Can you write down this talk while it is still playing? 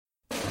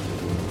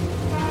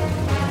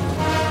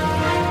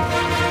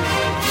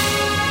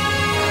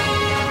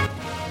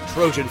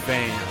Trojan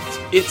fans.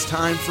 It's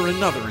time for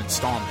another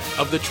installment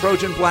of the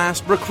Trojan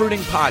Blast Recruiting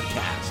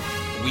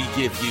Podcast. We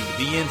give you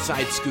the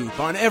inside scoop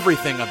on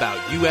everything about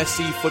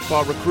USC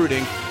football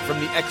recruiting from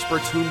the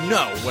experts who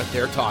know what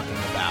they're talking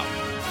about.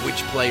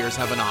 Which players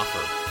have an offer,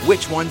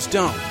 which ones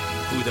don't,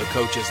 who the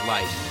coaches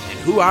like, and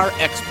who our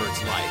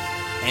experts like.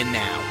 And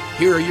now,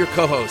 here are your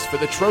co-hosts for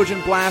the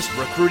Trojan Blast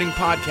Recruiting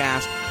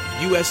Podcast,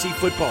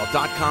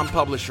 USCFootball.com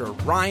publisher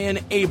Ryan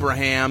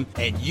Abraham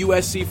and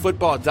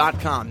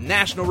USCFootball.com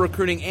national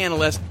recruiting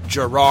analyst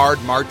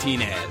Gerard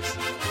Martinez.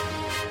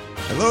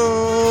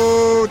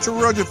 Hello,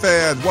 Trojan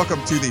fans.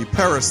 Welcome to the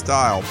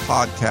Peristyle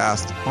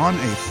Podcast on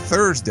a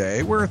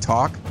Thursday. We're going to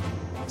talk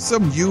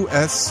some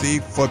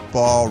USC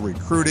football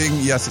recruiting.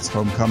 Yes, it's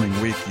homecoming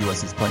week.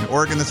 USC's playing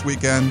Oregon this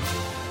weekend.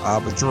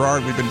 But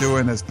Gerard, we've been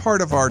doing as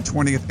part of our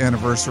 20th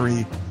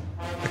anniversary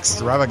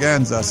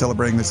extravaganza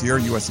celebrating this year,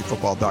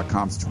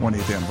 USCFootball.com's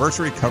 20th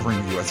anniversary,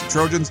 covering the USC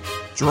Trojans.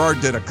 Gerard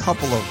did a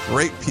couple of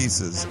great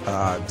pieces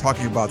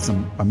talking about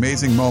some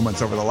amazing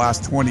moments over the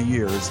last 20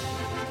 years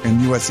in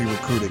USC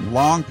recruiting.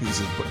 Long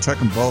pieces, but check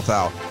them both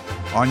out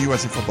on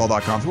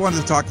USCFootball.com. So we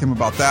wanted to talk to him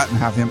about that and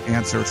have him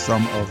answer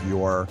some of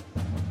your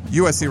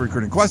USC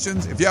recruiting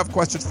questions. If you have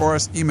questions for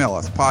us, email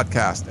us,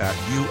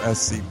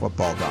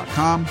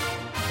 podcast@USCFootball.com.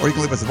 Or you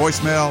can leave us a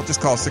voicemail.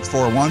 Just call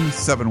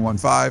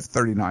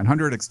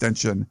 641-715-3900,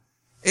 extension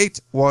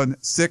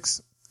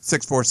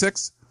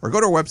 816646. Or go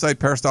to our website,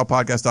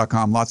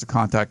 peristylepodcast.com. Lots of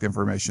contact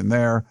information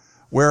there.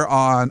 We're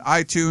on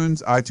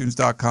iTunes,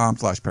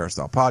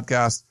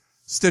 itunes.com/peristylepodcast.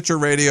 Stitcher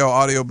Radio,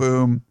 Audio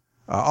Boom,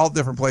 all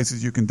different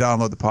places you can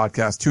download the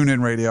podcast.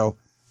 TuneIn Radio.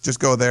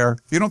 Just go there.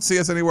 If you don't see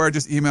us anywhere,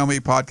 just email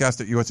me,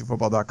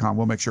 podcast@USCFootball.com.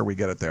 We'll make sure we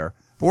get it there.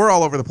 But we're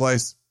all over the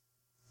place.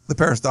 The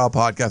Peristyle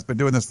Podcast. Been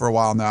doing this for a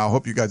while now.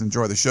 Hope you guys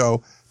enjoy the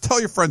show. Tell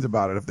your friends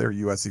about it if they're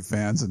USC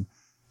fans. And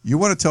you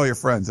want to tell your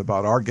friends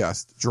about our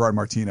guest, Gerard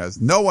Martinez.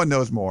 No one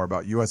knows more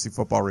about USC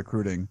football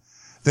recruiting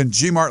than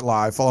GMart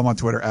Live. Follow him on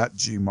Twitter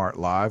 @GMart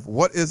Live.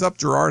 What is up,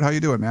 Gerard? How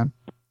you doing, man?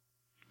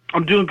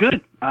 I'm doing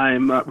good.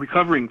 I'm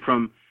recovering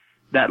from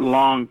that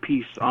long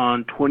piece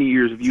on 20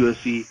 years of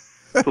USC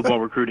football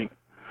recruiting.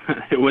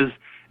 It was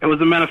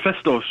a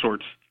manifesto of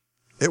sorts.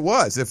 It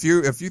was. If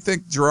you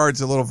think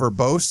Gerard's a little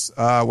verbose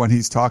when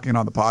he's talking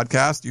on the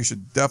podcast, you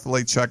should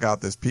definitely check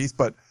out this piece.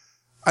 But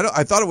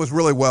I thought it was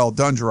really well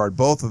done, Gerard,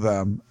 both of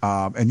them.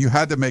 And you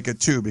had to make it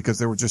two because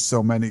there were just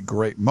so many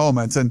great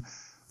moments. And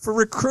for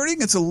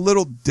recruiting, it's a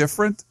little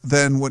different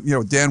than what,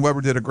 Dan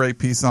Weber did a great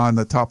piece on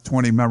the top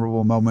 20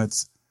 memorable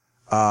moments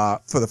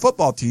for the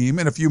football team.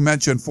 And if you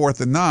mention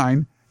 4th and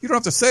 9, you don't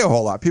have to say a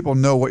whole lot. People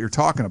know what you're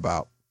talking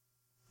about.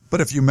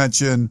 But if you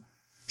mention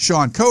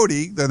Sean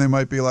Cody, then they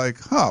might be like,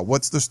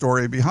 what's the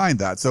story behind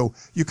that? So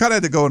you kind of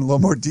had to go in a little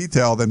more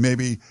detail than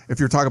maybe if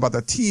you're talking about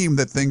the team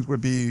that things would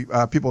be,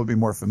 people would be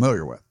more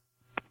familiar with.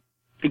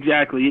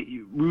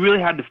 Exactly. We really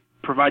had to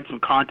provide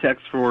some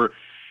context for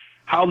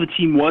how the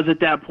team was at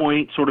that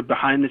point, sort of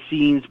behind the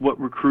scenes, what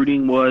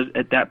recruiting was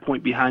at that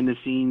point behind the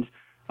scenes,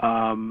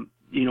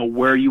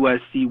 where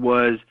USC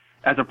was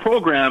as a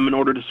program in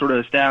order to sort of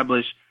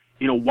establish,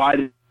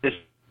 why this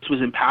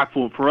was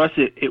impactful. For us,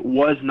 it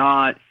was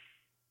not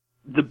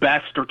the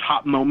best or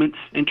top moments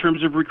in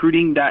terms of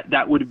recruiting.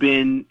 That would have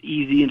been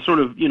easy and sort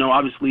of,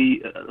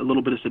 obviously a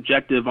little bit of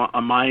subjective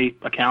on my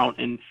account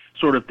and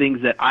sort of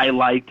things that I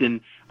liked.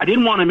 And I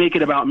didn't want to make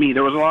it about me.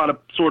 There was a lot of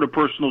sort of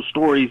personal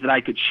stories that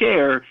I could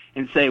share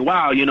and say,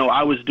 wow,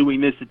 I was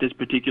doing this at this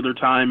particular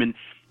time. And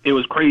it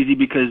was crazy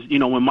because,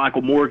 when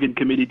Michael Morgan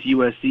committed to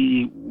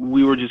USC,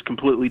 we were just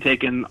completely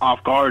taken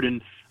off guard.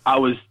 And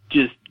I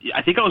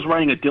think I was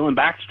writing a Dylan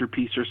Baxter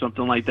piece or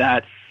something like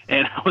that.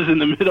 And I was in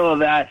the middle of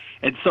that,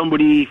 and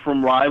somebody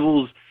from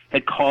Rivals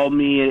had called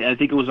me. I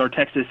think it was our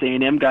Texas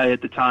A&M guy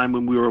at the time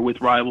when we were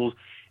with Rivals,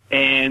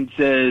 and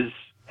says,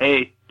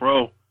 "Hey,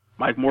 bro,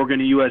 Mike Morgan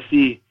to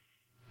USC."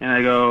 And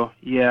I go,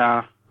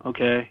 "Yeah,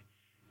 okay."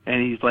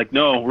 And he's like,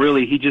 "No,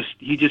 really, he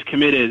just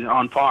committed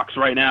on Fox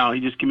right now.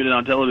 He just committed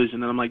on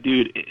television." And I'm like,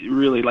 "Dude,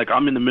 really,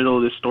 I'm in the middle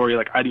of this story.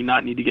 I do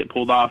not need to get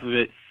pulled off of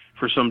it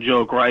for some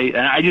joke, right?"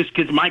 And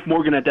because Mike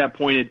Morgan at that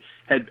point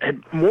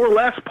had more or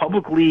less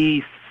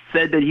publicly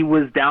said that he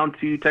was down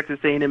to Texas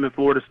A&M and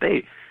Florida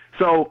State.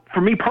 So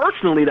for me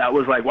personally, that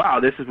was like,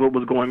 wow, this is what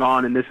was going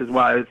on, and this is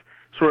why it's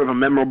sort of a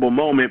memorable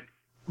moment.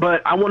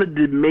 But I wanted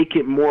to make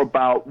it more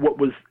about what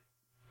was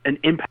an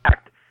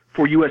impact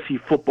for USC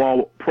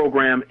football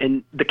program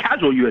and the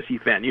casual USC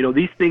fan.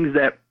 These things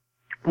that,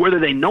 whether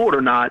they know it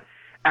or not,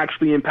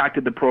 actually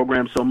impacted the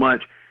program so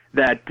much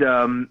that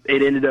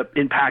it ended up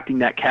impacting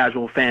that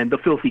casual fan. The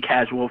filthy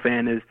casual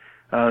fan, as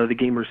the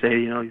gamers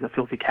say, he's a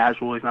filthy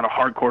casual. He's not a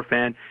hardcore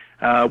fan.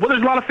 Well,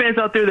 there's a lot of fans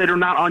out there that are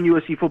not on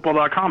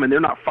USCFootball.com, and they're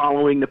not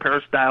following the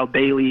Peristyle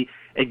daily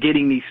and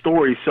getting these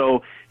stories.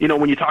 So,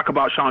 when you talk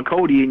about Sean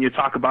Cody and you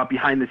talk about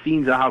behind the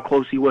scenes of how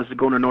close he was to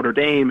going to Notre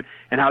Dame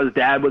and how his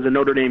dad was a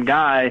Notre Dame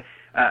guy,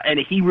 and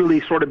he really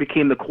sort of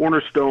became the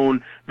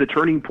cornerstone, the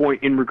turning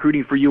point in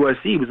recruiting for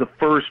USC. He was the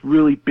first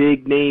really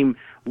big name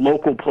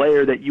local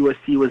player that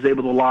USC was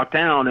able to lock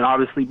down, and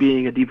obviously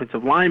being a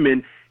defensive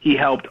lineman, he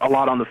helped a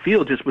lot on the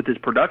field just with his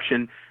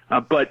production.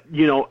 But,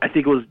 I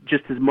think it was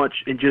just as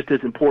much and just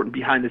as important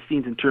behind the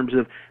scenes in terms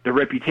of the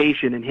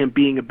reputation and him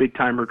being a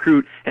big-time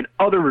recruit and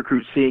other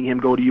recruits seeing him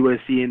go to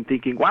USC and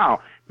thinking,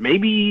 wow,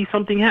 maybe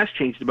something has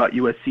changed about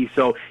USC.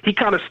 So he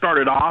kind of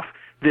started off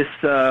this,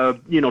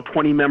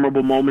 20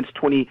 memorable moments,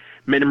 20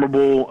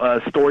 memorable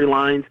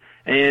storylines.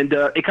 And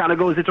it kind of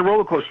goes, it's a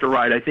roller coaster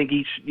ride. I think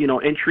each,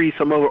 entry,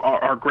 some of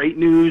are great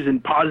news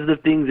and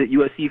positive things that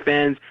USC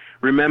fans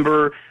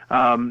remember,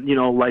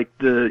 like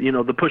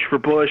the push for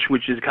Bush,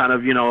 which is kind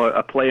of,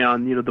 a play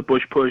on, the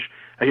Bush push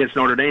against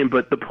Notre Dame,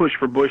 but the push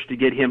for Bush to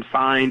get him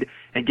signed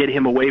and get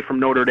him away from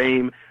Notre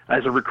Dame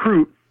as a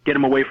recruit, get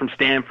him away from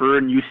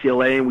Stanford and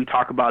UCLA. And we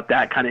talk about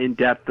that kind of in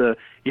depth,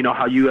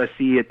 how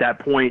USC at that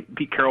point,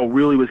 Pete Carroll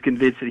really was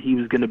convinced that he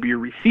was going to be a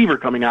receiver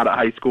coming out of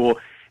high school,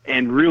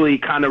 and really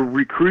kind of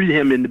recruited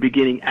him in the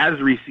beginning as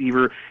a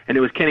receiver. And it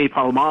was Kenny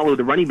Polamalu,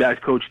 the running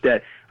backs coach,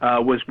 that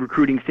was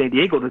recruiting San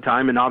Diego at the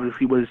time, and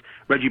obviously was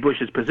Reggie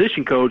Bush's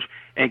position coach,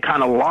 and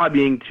kind of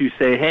lobbying to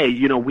say, hey,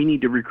 we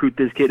need to recruit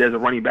this kid as a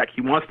running back.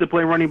 He wants to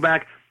play running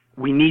back.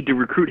 We need to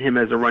recruit him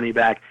as a running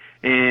back.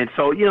 And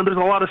so, there's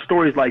a lot of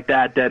stories like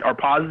that are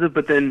positive,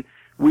 but then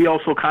we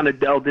also kind of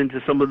delved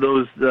into some of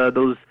those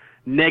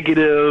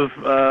negative,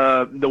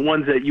 the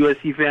ones that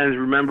USC fans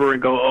remember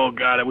and go, oh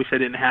God, I wish that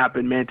didn't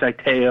happen. Manti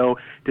Te'o,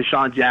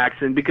 Deshaun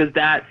Jackson, because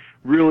that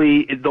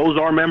really, those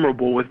are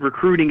memorable. With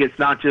recruiting, it's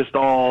not just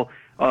all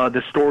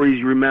the stories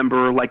you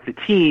remember, like the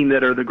team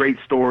that are the great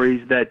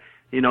stories that,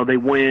 they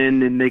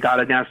win and they got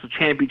a national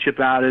championship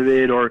out of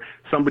it, or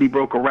somebody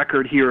broke a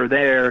record here or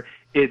there.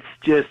 It's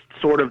just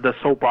sort of the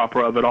soap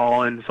opera of it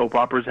all, and soap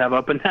operas have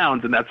up and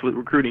downs, and that's what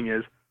recruiting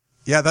is.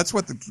 Yeah, that's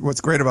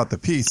what's great about the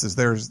piece is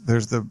there's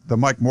the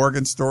Mike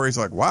Morgan stories,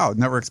 like, wow,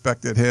 never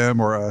expected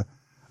him, or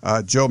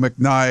Joe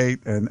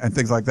McKnight and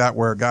things like that,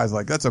 where guys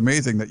like, that's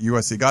amazing that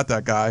USC got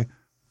that guy.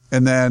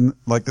 And then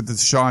like the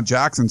Deshaun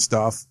Jackson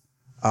stuff,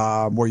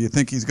 where you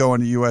think he's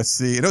going to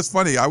USC. And it was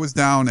funny. I was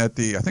down at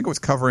I think it was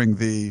covering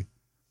the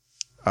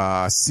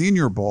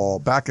Senior Bowl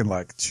back in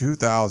like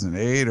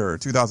 2008 or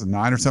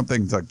 2009 or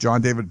something. It's like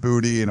John David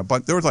Booty and a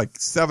bunch. There was like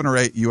 7 or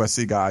 8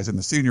 USC guys in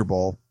the Senior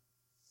Bowl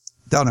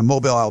down in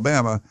Mobile,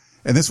 Alabama.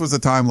 And this was the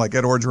time like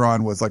Ed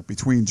Orgeron was like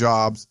between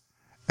jobs,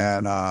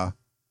 and I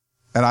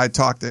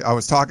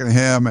was talking to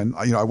him, and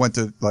I went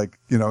to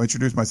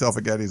introduce myself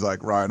again. He's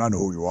like, Ryan, I know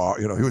who you are.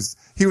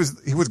 He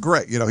was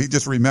great. He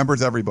just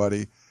remembers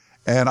everybody.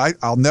 And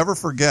I'll never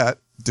forget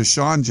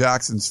Deshaun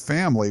Jackson's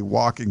family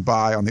walking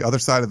by on the other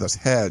side of this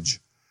hedge,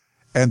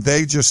 and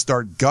they just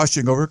start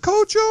gushing over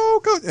Coach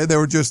O, Coach, and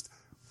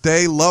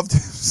they loved him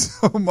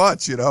so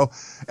much,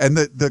 and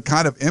the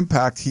kind of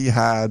impact he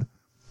had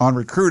on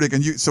recruiting.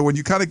 And so when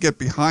you kind of get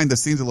behind the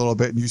scenes a little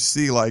bit and you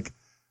see like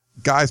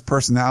guys'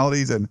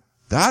 personalities, and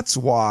that's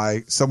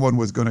why someone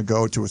was going to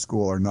go to a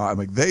school or not.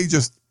 Like they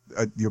just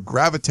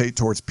gravitate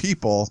towards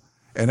people,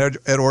 and Ed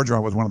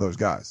Orgeron was one of those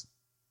guys.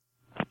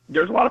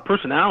 There's a lot of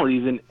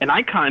personalities, and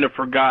I kind of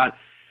forgot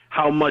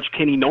how much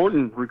Kenny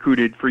Norton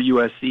recruited for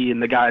USC and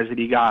the guys that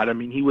he got. I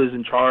mean, he was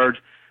in charge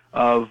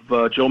of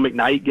Joe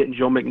McKnight, getting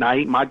Joe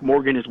McKnight, Mike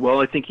Morgan as well.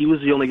 I think he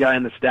was the only guy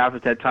in the staff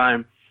at that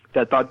time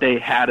that thought they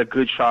had a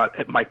good shot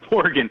at Mike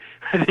Morgan.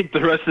 I think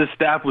the rest of the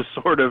staff was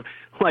sort of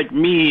like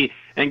me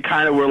and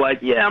kind of were like,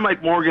 yeah,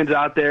 Mike Morgan's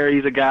out there.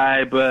 He's a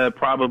guy, but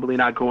probably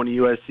not going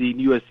to USC.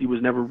 USC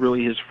was never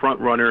really his front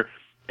runner.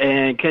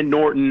 And Ken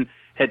Norton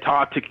had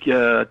talked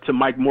to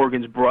Mike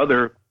Morgan's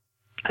brother.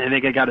 I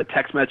think I got a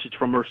text message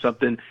from her or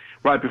something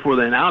right before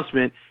the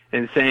announcement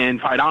and saying,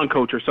 fight on,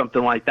 coach, or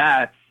something like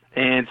that.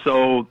 And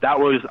so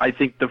that was, I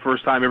think, the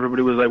first time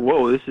everybody was like,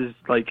 whoa, this is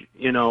like,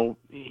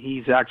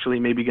 he's actually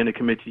maybe going to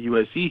commit to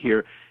USC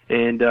here.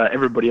 And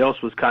everybody else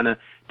was kind of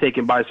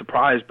taken by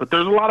surprise. But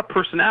there's a lot of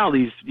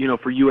personalities,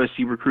 for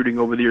USC recruiting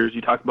over the years.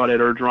 You talk about Ed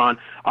Orgeron.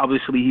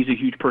 Obviously, he's a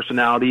huge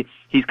personality.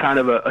 He's kind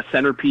of a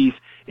centerpiece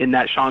in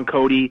that Sean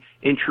Cody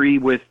entry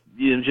with,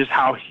 just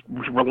how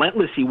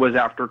relentless he was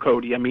after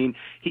Cody. I mean,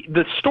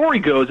 the story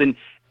goes, and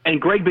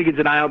Greg Biggins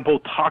and I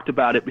both talked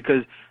about it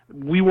because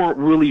we weren't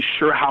really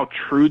sure how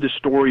true the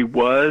story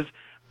was,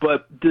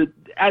 but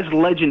as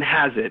legend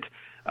has it,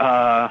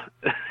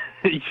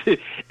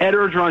 Ed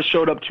Orgeron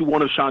showed up to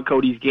one of Sean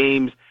Cody's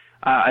games.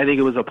 I think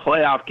it was a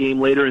playoff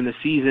game later in the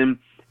season,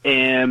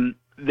 and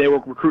they were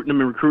recruiting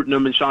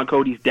him, and Sean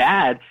Cody's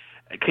dad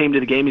came to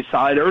the game. He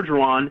saw Ed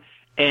Orgeron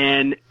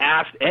and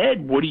asked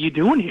Ed, what are you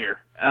doing here?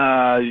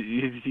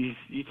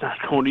 He's not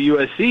going to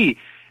USC.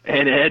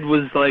 And Ed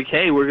was like,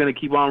 hey, we're going to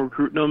keep on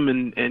recruiting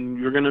him, and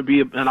you're going to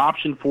be an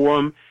option for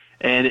him.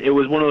 And it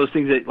was one of those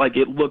things that, like,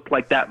 it looked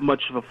like that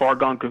much of a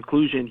far-gone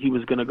conclusion. He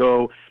was going to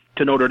go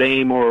to Notre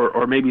Dame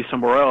or maybe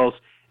somewhere else.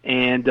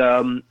 And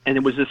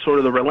it was just sort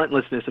of the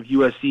relentlessness of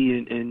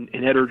USC and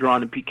Ed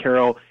Orgeron and Pete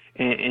Carroll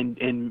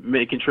and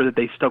making sure that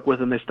they stuck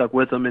with him. They stuck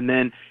with him. And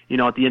then,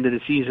 at the end of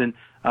the season,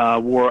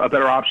 were a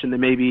better option than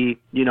maybe,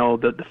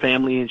 the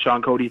family and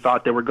Sean Cody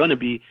thought they were going to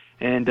be.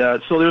 And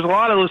so there's a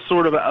lot of those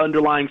sort of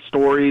underlying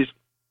stories.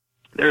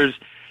 There's,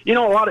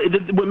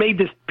 what made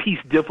this piece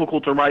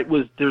difficult to write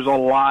was there's a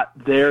lot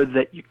there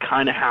that you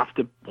kind of have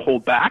to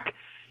hold back.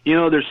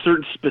 There's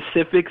certain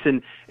specifics,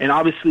 and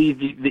obviously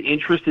the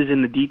interest is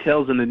in the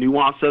details and the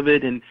nuance of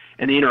it and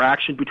the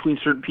interaction between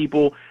certain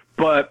people,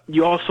 but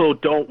you also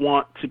don't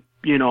want to,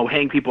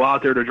 hang people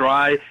out there to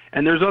dry.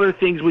 And there's other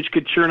things which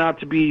could turn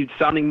out to be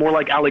sounding more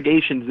like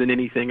allegations than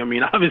anything. I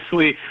mean,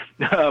 obviously,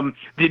 the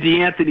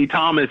DeAnthony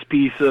Thomas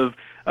piece of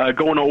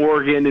going to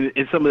Oregon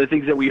and some of the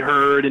things that we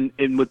heard and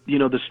with,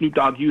 the Snoop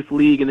Dogg Youth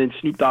League and then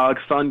Snoop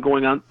Dogg's son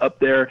going on up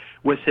there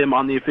with him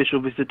on the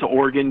official visit to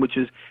Oregon, which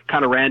is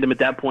kind of random at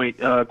that point.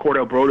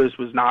 Cordell Broadus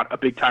was not a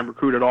big-time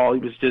recruit at all. He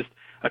was just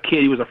a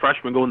kid. He was a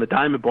freshman going to the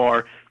Diamond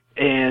Bar,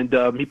 and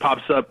he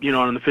pops up,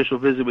 on an official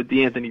visit with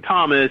DeAnthony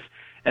Thomas.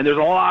 And there's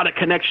a lot of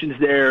connections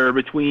there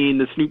between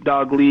the Snoop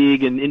Dogg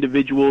League and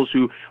individuals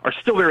who are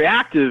still very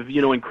active,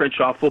 in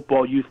Crenshaw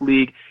Football Youth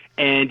League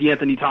and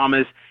DeAnthony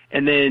Thomas.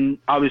 And then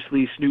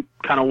obviously Snoop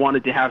kind of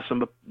wanted to have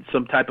some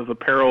type of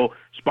apparel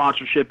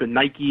sponsorship and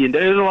Nike. And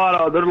there's a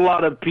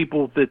lot of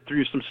people that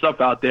threw some stuff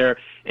out there,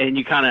 and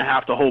you kind of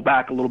have to hold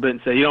back a little bit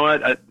and say,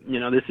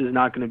 this is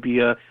not going to be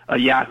a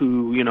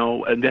Yahoo,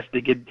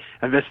 investigative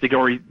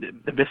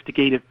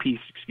piece,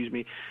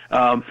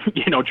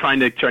 trying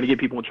to get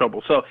people in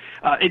trouble. So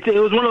it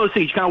was one of those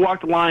things. You kind of walk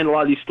the line. A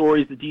lot of these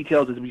stories, the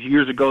details, it was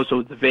years ago,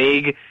 so it's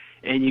vague,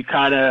 and you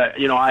kind of,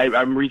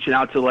 I'm reaching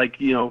out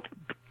to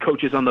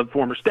coaches on the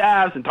former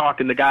staffs and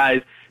talking to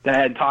guys that I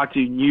hadn't talked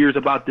to in years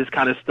about this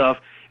kind of stuff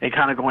and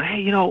kind of going,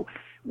 hey,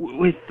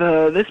 with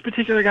this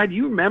particular guy, do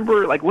you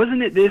remember,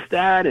 wasn't it this,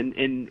 that,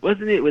 and was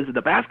it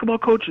the basketball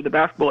coach or the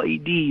basketball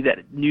AD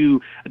that knew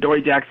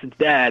Adoree Jackson's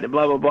dad and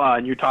blah, blah, blah,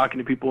 and you're talking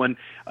to people and,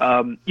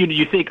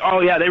 you think,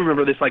 oh, yeah, they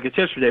remember this like it's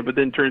yesterday, but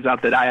then it turns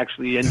out that I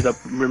actually ended up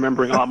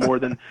remembering a lot more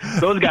than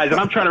those guys, and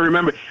I'm trying to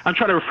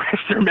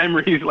refresh their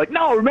memories,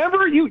 no,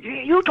 remember,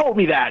 you told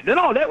me that.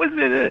 No, that was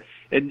it.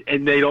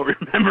 And they don't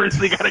remember,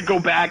 so you got to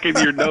go back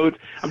into your notes.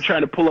 I'm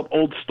trying to pull up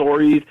old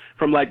stories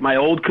from my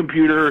old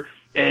computer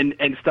and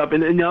stuff.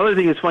 And the other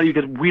thing is funny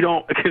because we're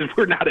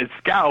not at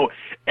Scout,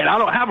 and I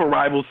don't have a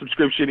Rivals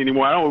subscription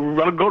anymore. I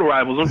don't go to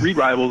Rivals, I don't read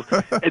Rivals,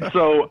 and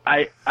so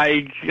I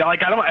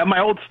don't have my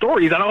old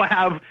stories. I don't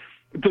have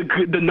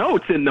the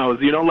notes in those.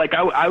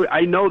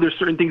 I know there's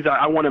certain things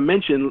I want to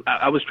mention.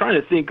 I was trying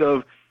to think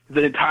of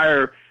the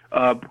entire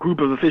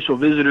group of official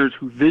visitors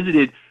who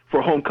visited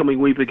for homecoming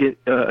week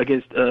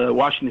against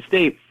Washington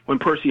State when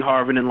Percy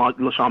Harvin and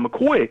LaShawn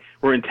McCoy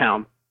were in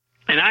town.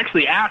 And I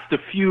actually asked a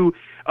few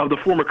of the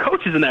former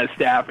coaches in that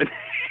staff and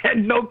had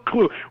no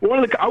clue.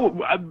 One of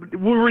the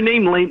we were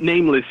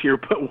nameless here,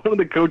 but one of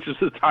the coaches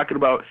was talking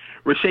about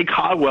Rashay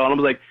Caldwell, and I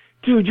was like,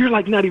 dude, you're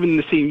not even in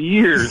the same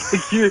years.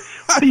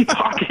 What are you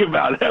talking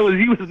about?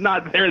 He was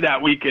not there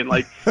that weekend.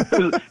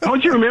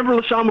 Don't you remember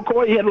LaShawn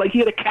McCoy? He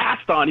had a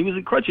cast on. He was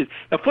in crutches.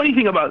 The funny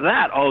thing about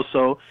that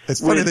also,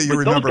 it's funny that you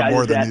remember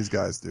more than these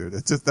guys, dude.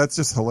 That's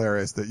just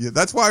hilarious.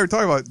 That's why we're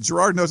talking about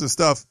Gerard knows his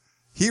stuff.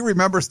 He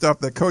remembers stuff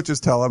that coaches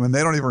tell him, and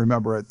they don't even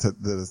remember it to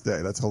this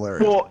day. That's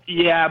hilarious. Well,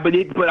 yeah, but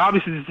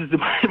obviously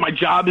my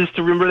job is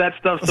to remember that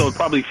stuff, so it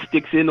probably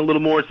sticks in a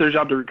little more. It's their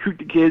job to recruit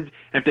the kids.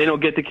 And if they don't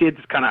get the kids,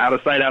 it's kind of out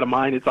of sight, out of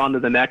mind. It's on to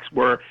the next.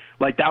 Where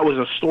that was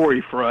a story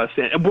for us.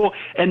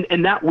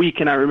 And that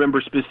weekend I remember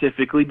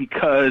specifically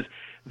because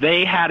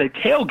they had a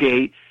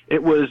tailgate.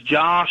 It was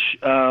Josh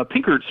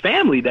Pinkert's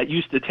family that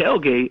used to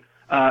tailgate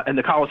in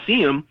the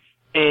Coliseum.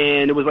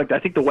 And it was I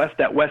think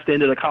that west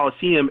end of the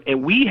Coliseum,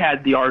 and we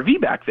had the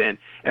RV back then,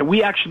 and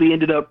we actually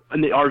ended up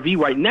in the RV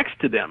right next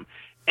to them.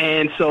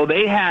 And so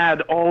they had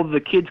all the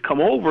kids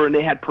come over, and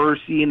they had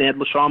Percy, and they had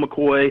LaShawn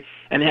McCoy,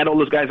 and they had all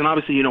those guys. And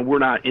obviously, we're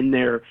not in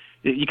there.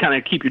 You kind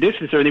of keep your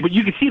distance and everything, but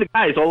you could see the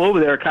guys all over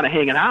there kind of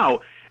hanging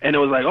out. And it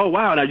was oh,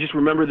 wow. And I just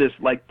remember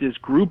this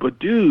group of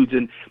dudes,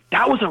 and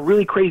that was a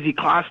really crazy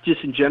class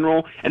just in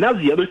general. And that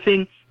was the other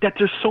thing, that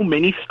there's so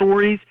many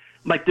stories.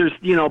 There's,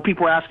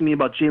 people are asking me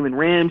about Jalen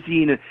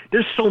Ramsey, and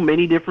there's so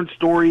many different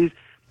stories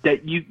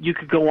that you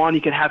could go on.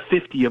 You could have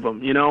 50 of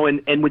them,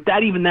 and with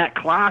that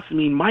class, I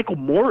mean,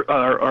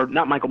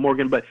 not Michael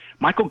Morgan, but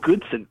Michael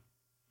Goodson.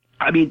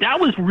 I mean,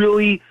 that was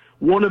really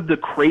one of the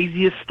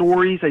craziest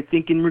stories, I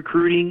think, in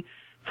recruiting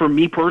for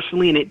me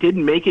personally, and it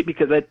didn't make it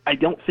because I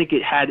don't think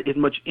it had as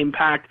much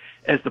impact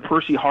as the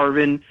Percy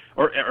Harvin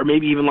or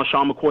maybe even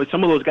LaShawn McCoy.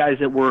 Some of those guys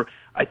that were,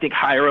 I think,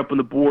 higher up on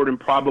the board, and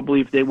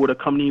probably if they would have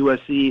come to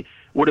USC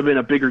would have been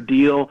a bigger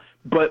deal.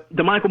 But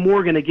the Michael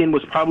Morgan, again,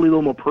 was probably a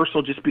little more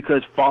personal just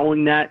because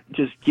following that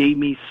just gave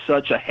me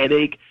such a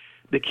headache.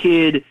 The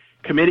kid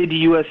committed to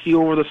USC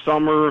over the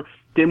summer,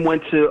 then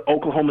went to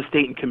Oklahoma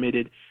State and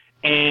committed.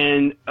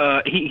 And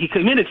he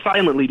committed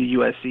silently to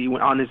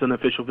USC on his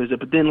unofficial visit,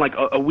 but then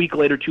a week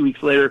later, 2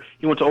 weeks later,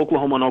 he went to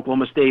Oklahoma and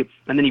Oklahoma State,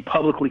 and then he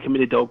publicly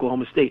committed to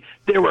Oklahoma State.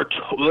 There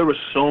were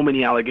so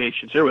many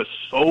allegations. There was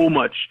so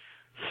much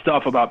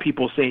stuff about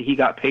people saying he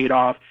got paid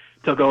off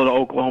to go to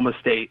Oklahoma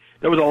State.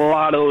 There was a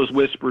lot of those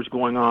whispers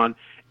going on.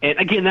 And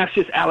again, that's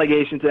just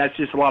allegations. That's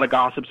just a lot of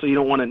gossip, so you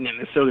don't want to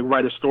necessarily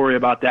write a story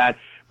about that.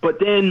 But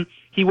then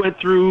he went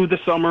through the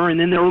summer, and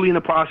then early in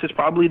the process,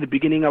 probably the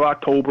beginning of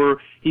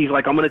October, he's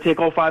like, I'm going to take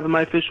all 5 of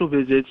my official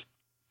visits.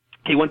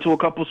 He went to a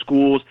couple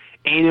schools.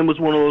 A&M was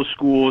one of those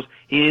schools.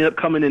 He ended up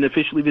coming and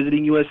officially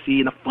visiting USC.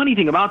 And the funny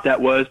thing about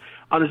that was,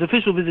 on his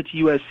official visit to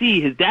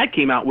USC, his dad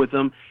came out with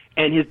him,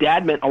 and his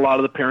dad met a lot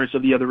of the parents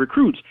of the other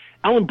recruits.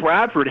 Alan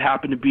Bradford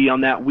happened to be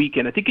on that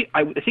weekend. I think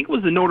it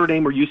was the Notre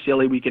Dame or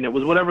UCLA weekend. It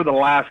was whatever the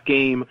last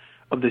game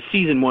of the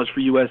season was for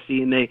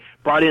USC, and they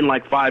brought in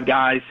like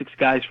 6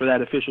 guys for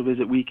that official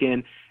visit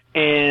weekend.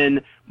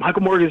 And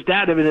Michael Morgan's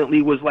dad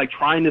evidently was like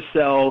trying to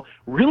sell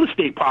real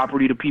estate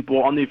property to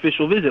people on the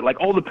official visit. Like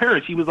all the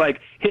parents, he was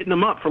like hitting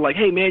them up for like,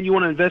 hey man, you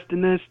want to invest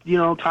in this,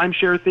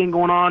 timeshare thing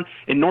going on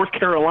in North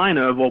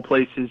Carolina of all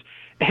places.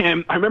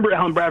 And I remember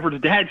Alan Bradford's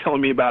dad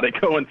telling me about it,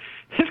 going,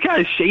 this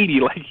guy's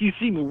shady. Like he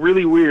seemed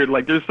really weird.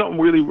 Like there's something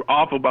really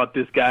off about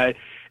this guy.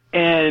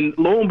 And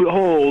lo and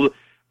behold,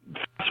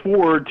 fast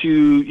forward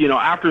to,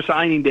 after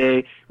signing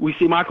day, we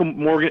see Michael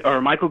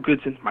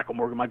Goodson,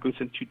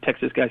 two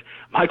Texas guys.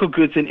 Michael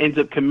Goodson ends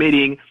up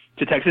committing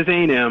to Texas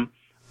A&M.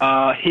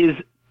 His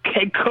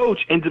head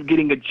coach ends up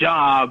getting a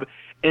job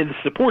in the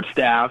support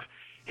staff.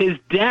 His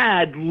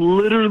dad,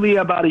 literally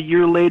about a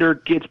year later,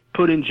 gets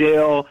put in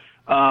jail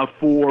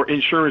for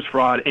insurance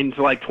fraud and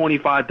to like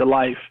 25 to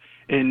life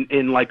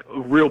in like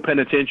real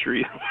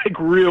penitentiary, like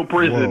real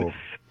prison. Whoa.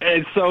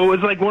 And so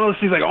it's like one of those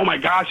things like, oh my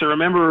gosh, I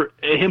remember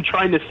him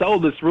trying to sell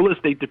this real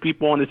estate to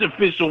people on his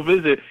official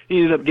visit. He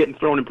ended up getting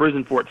thrown in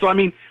prison for it. So, I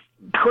mean,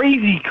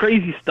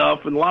 crazy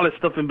stuff, and a lot of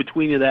stuff in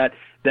between of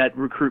that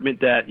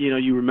recruitment that,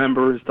 you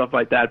remember and stuff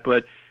like that.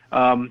 But,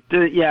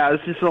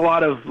 it's just a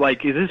lot of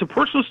like, is this a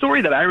personal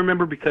story that I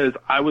remember because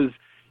I was,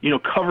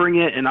 covering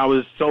it and I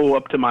was so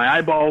up to my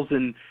eyeballs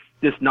and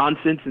this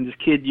nonsense and this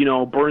kid,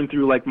 burned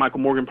through, like Michael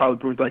Morgan probably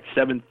burned through like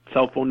 7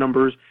 cell phone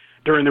numbers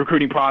during the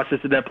recruiting process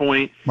at that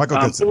point,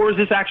 or is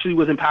this actually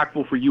was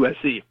impactful for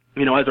USC,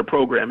 as a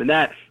program? And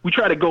that we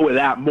try to go with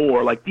that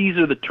more. Like these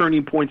are the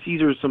turning points.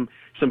 These are some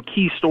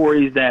key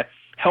stories that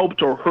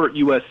helped or hurt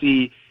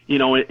USC,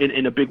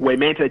 in a big way.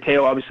 Manti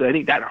Te'o, obviously, I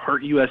think that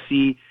hurt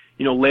USC,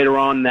 later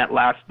on that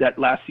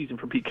last season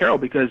for Pete Carroll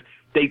because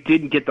they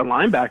didn't get the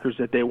linebackers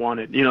that they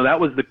wanted.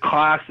 That was the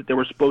class that they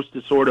were supposed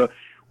to sort of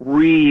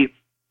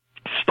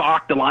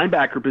stock the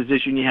linebacker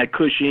position. You had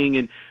Cushing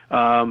and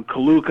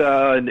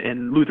Kaluka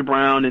and Luther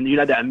Brown, and you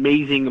had that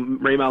amazing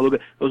Ray Maluka,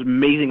 those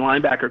amazing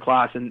linebacker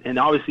class, and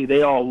obviously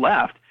they all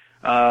left,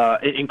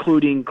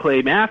 including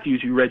Clay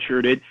Matthews, who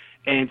redshirted,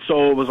 and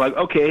so it was like,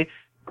 okay,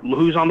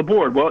 who's on the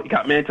board? Well, you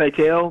got Manti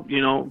Te'o,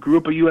 grew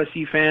up a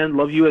USC fan,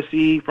 love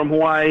USC, from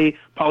Hawaii,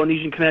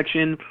 Polynesian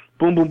connection.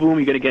 Boom, boom, boom.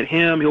 You're going to get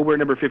him. He'll wear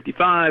number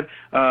 55.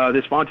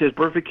 This Fontes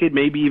Perfect kid,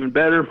 maybe even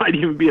better, might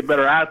even be a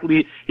better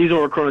athlete. He's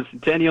over Corona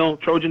Centennial,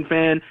 Trojan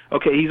fan.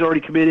 Okay, he's already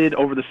committed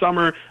over the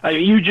summer. I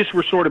mean, you just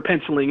were sort of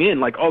penciling in,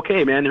 like,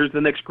 okay, man, here's the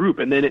next group.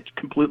 And then it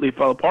completely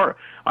fell apart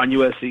on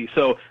USC.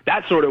 So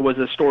that sort of was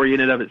a story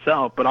in and of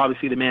itself. But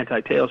obviously the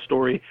Manti Te'o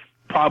story,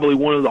 probably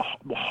one of the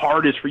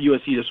hardest for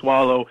USC to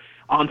swallow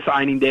on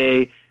signing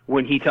day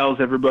when he tells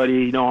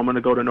everybody, I'm going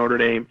to go to Notre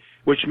Dame,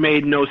 which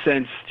made no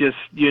sense just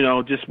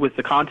with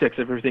the context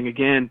of everything.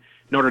 Again,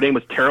 Notre Dame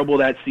was terrible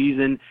that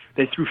season.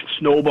 They threw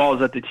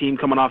snowballs at the team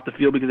coming off the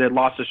field because they had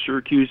lost to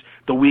Syracuse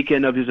the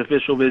weekend of his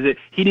official visit.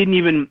 He didn't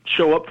even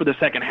show up for the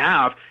second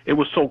half. It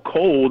was so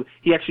cold.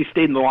 He actually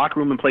stayed in the locker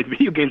room and played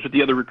video games with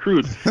the other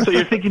recruits. So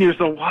you're thinking to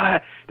yourself,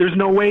 what? There's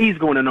no way he's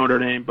going to Notre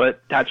Dame.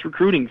 But that's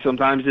recruiting.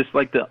 Sometimes just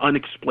like the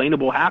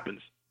unexplainable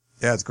happens.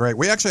 Yeah, it's great.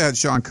 We actually had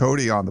Sean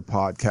Cody on the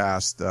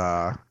podcast,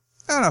 I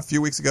don't know, a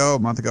few weeks ago, a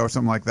month ago or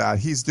something like that.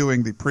 He's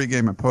doing the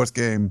pregame and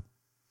postgame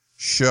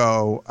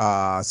show.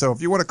 So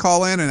if you want to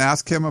call in and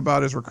ask him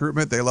about his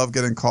recruitment, they love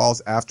getting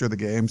calls after the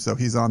game. So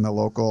he's on the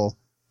local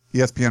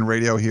ESPN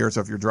radio here.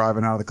 So if you're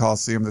driving out of the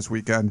Coliseum this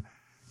weekend,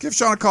 give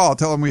Sean a call.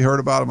 Tell him we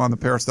heard about him on the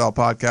Peristyle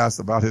podcast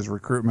about his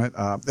recruitment.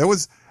 I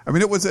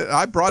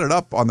brought it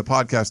up on the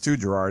podcast too,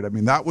 Gerard. I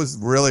mean, that was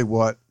really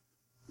what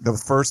the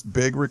first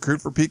big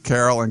recruit for Pete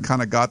Carroll and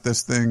kind of got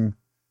this thing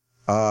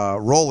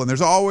rolling.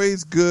 There's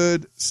always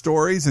good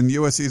stories, and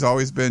USC's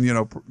always been,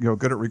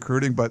 good at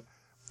recruiting, but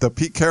the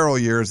Pete Carroll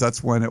years,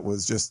 that's when it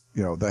was just,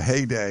 the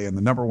heyday and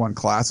the number one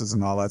classes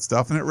and all that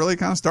stuff. And it really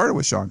kind of started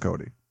with Sean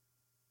Cody.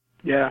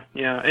 Yeah.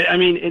 I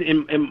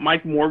mean, and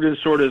Mike Morgan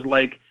sort of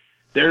like,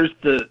 there's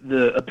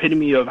the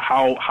epitome of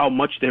how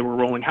much they were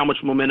rolling, how much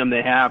momentum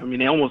they have. I mean,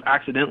 they almost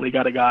accidentally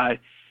got a guy,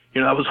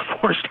 that was a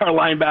 4-star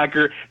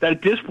linebacker that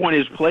at this point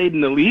has played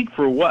in the league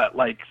for what,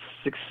 like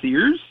 6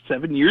 years,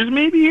 7 years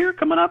maybe here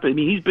coming up. I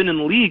mean, he's been in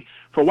the league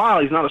for a while.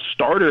 He's not a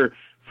starter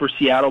for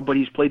Seattle, but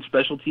he's played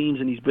special teams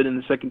and he's been in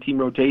the second team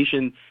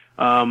rotation,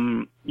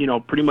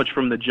 pretty much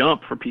from the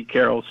jump for Pete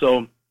Carroll.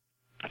 So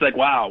it's like,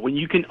 wow, when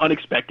you can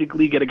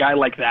unexpectedly get a guy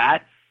like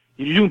that,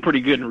 you're doing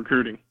pretty good in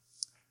recruiting.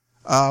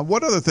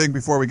 One other thing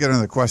before we get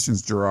into the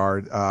questions,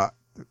 Gerard,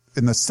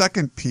 in the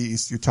second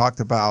piece, you talked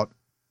about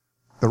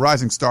the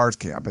Rising Stars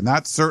camp, and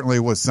that certainly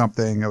was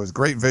something. It was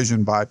great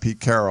vision by Pete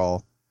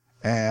Carroll,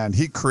 and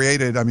he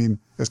created, it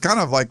was kind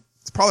of like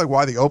it's probably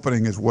why the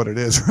opening is what it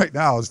is right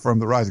now, is from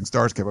the Rising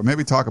Stars camp. But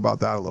maybe talk about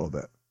that a little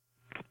bit.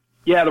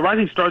 Yeah, the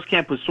Rising Stars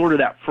camp was sort of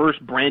that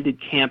first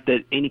branded camp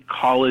that any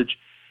college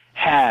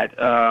had.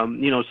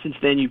 Since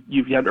then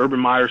you've had Urban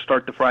Meyer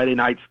start the Friday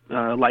nights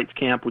lights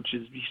camp, which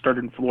is he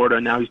started in Florida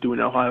and now he's doing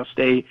Ohio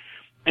State.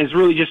 And it's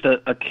really just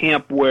a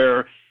camp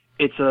where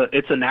it's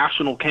a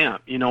national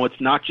camp.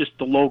 It's not just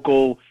the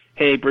local,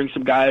 hey, bring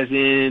some guys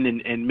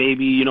in and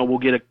maybe, we'll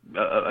get a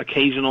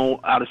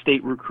occasional out of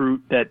state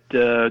recruit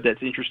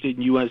that's interested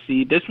in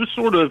USC. This was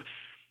sort of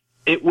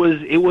it was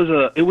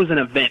an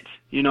event.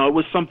 It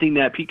was something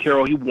that Pete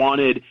Carroll, he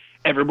wanted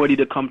everybody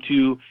to come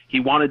to. He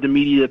wanted the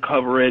media to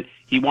cover it.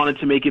 He wanted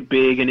to make it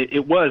big, and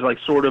it was like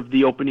sort of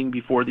the opening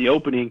before the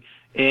opening.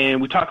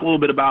 And we talk a little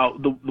bit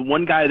about the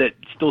one guy that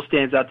still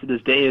stands out to this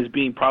day as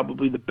being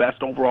probably the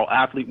best overall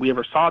athlete we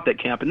ever saw at that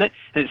camp. And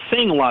it's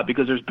saying a lot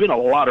because there's been a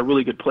lot of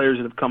really good players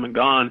that have come and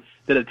gone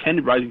that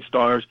attended Rising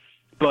Stars.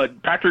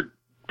 But Patrick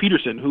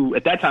Peterson, who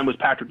at that time was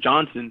Patrick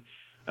Johnson,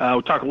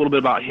 we'll talk a little bit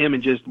about him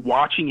and just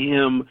watching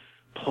him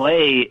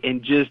play.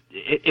 And just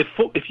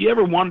if you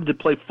ever wanted to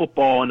play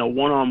football in a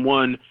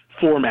one-on-one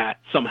format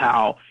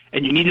somehow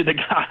and you needed a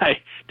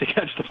guy to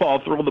catch the ball,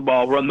 throw the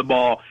ball, run the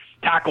ball,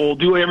 tackle,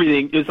 do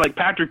everything, it's like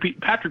Patrick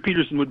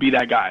Peterson would be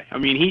that guy. I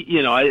mean, he,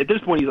 at this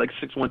point he's like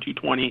 6'1",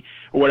 220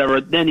 or whatever.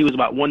 Then he was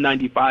about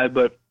 195,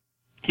 but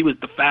he was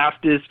the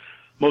fastest,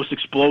 most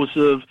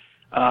explosive.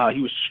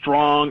 He was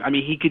strong. I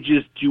mean, he could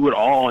just do it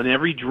all. And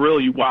every drill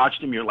you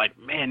watched him, you're like,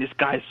 man, this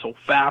guy is so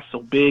fast, so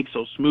big,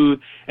 so smooth.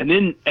 And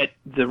then at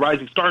the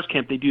Rising Stars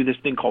camp, they do this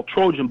thing called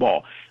Trojan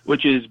Ball,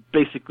 which is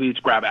basically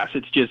it's grab ass.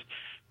 It's just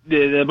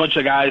a bunch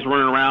of guys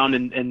running around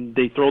and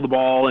they throw the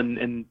ball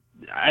and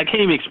I can't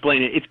even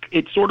explain it.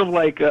 It's sort of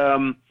like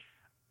I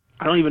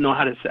don't even know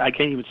how to say. I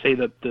can't even say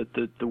the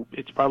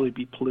it's probably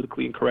be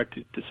politically incorrect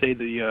to say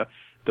the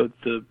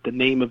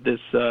name of this.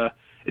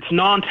 It's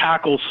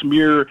non-tackle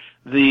smear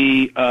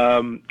the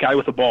guy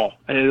with the ball,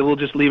 and we'll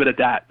just leave it at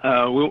that.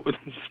 I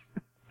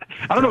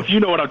don't know if you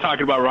know what I'm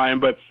talking about, Ryan,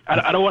 but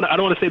I don't want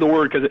to say the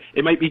word because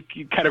it might be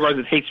categorized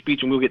as hate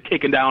speech and we'll get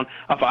taken down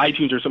off of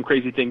iTunes or some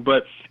crazy thing.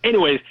 But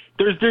anyways,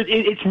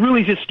 it's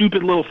really just a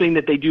stupid little thing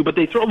that they do, but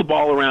they throw the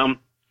ball around.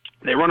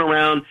 They run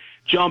around,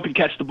 jump, and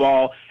catch the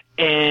ball,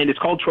 and it's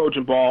called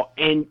Trojan Ball.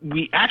 And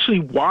we actually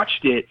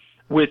watched it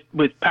with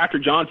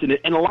Patrick Johnson,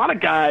 and a lot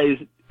of guys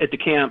at the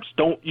camps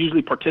don't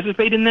usually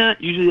participate in that.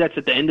 Usually that's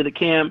at the end of the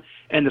camp,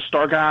 and the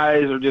star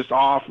guys are just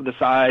off to the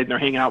side, and they're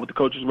hanging out with the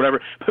coaches,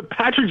 whatever. But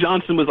Patrick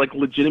Johnson was, like,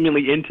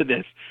 legitimately into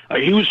this.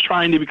 Like, he was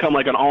trying to become,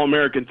 like, an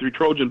All-American through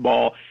Trojan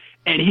Ball,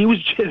 and he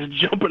was just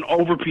jumping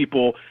over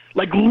people,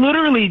 like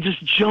literally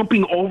just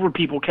jumping over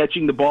people,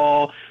 catching the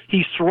ball.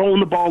 He's throwing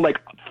the ball like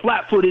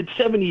flat-footed,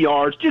 70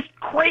 yards, just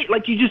great.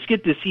 Like you just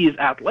get to see his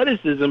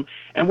athleticism,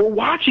 and we're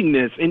watching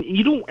this. And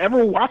you don't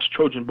ever watch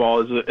Trojan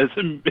Ball as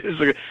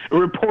a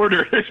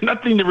reporter. There's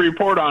nothing to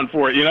report on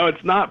for it.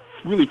 It's not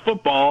really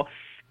football.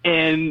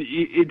 And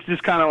it's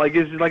just kind of like,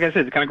 like I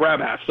said, it's kind of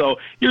grab ass. So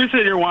you're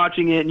sitting there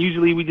watching it, and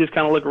usually we just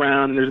kind of look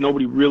around, and there's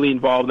nobody really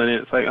involved in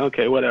it. It's like,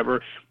 okay,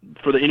 whatever,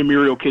 for the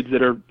intramural kids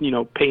that are,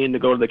 paying to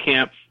go to the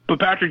camp. But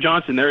Patrick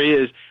Johnson, there he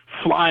is,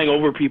 flying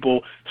over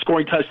people,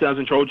 scoring touchdowns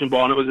in Trojan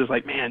Ball, and it was just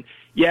like, man,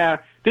 yeah,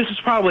 this is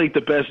probably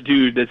the best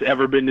dude that's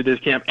ever been to this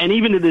camp. And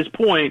even to this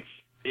point,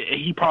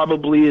 he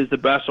probably is the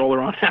best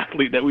all-around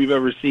athlete that we've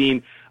ever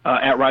seen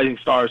at Rising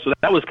Stars. So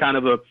that was kind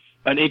of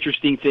an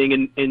interesting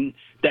thing, and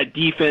that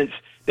defense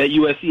that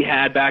USC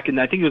had back in,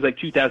 I think it was like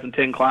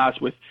 2010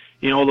 class with,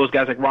 all those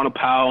guys like Ronald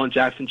Powell and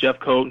Jackson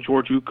Jeffcoat and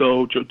George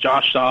Uko,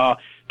 Josh Shaw,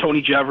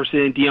 Tony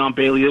Jefferson, Deion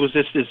Bailey. It was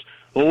just this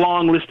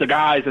long list of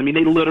guys. I mean,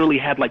 they literally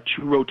had like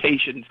 2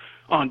 rotations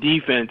on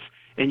defense.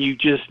 And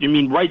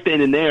right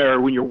then and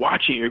there, when you're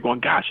watching, you're going,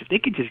 gosh, if they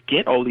could just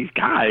get all these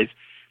guys,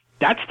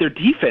 that's their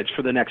defense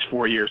for the next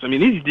 4 years. I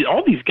mean,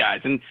 all these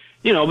guys. And,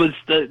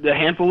 the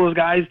handful of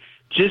guys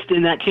just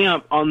in that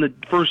camp on the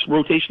first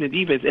rotation of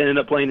defense ended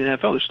up playing in the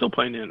NFL. They're still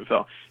playing in the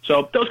NFL.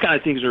 So those kind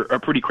of things are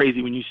pretty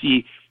crazy when you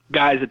see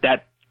guys at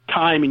that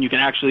time and you can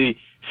actually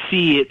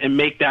see it and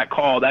make that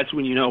call. That's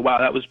when you know, wow,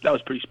 that was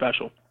pretty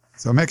special.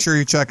 So make sure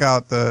you check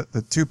out the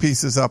 2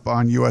 pieces up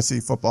on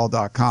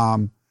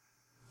USCfootball.com.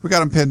 We got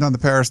them pinned on the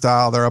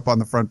Peristyle. They're up on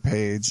the front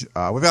page.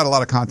 We've got a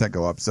lot of content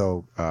go up,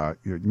 so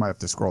you might have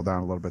to scroll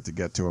down a little bit to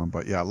get to them.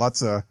 But yeah,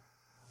 lots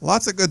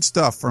of good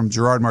stuff from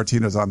Gerard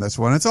Martinez on this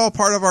one. It's all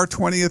part of our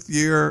 20th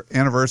year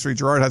anniversary.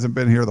 Gerard hasn't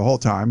been here the whole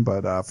time,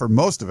 but for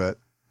most of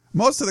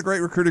the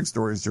great recruiting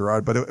stories,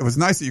 Gerard. But it was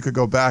nice that you could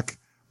go back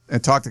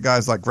and talk to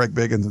guys like Greg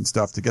Biggins and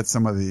stuff to get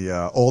some of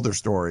the older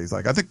stories.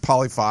 Like I think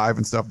Poly 5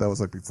 and stuff, that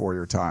was like before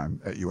your time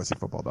at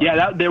USCfootball.com.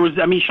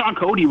 Yeah, Sean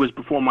Cody was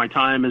before my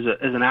time as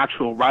an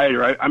actual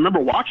writer. I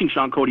remember watching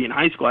Sean Cody in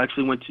high school. I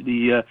actually went to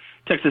the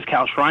Texas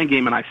Cal Shrine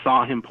game and I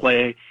saw him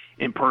play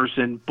in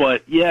person.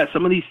 But yeah,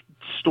 some of these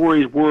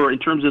stories were, in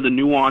terms of the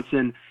nuance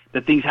and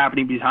the things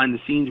happening behind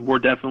the scenes, were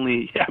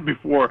definitely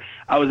before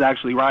I was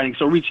actually writing.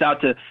 So reached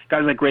out to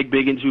guys like Greg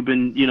Biggins, who've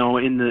been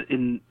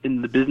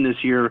in the business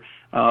here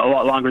a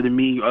lot longer than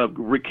me.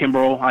 Rick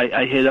Kimbrell,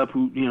 I hit up,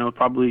 who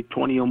probably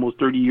 20, almost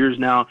 30 years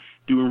now,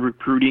 doing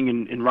recruiting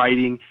and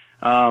writing,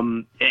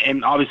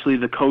 and obviously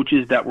the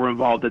coaches that were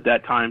involved at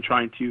that time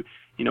trying to,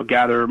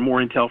 gather more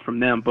intel from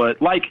them.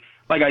 But like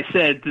I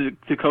said,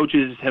 the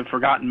coaches have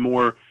forgotten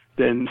more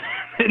than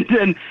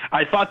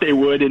I thought they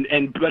would.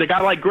 But a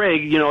guy like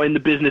Greg, in the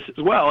business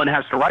as well and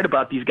has to write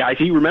about these guys,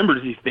 he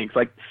remembers these things.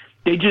 Like,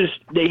 they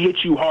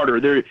hit you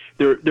harder.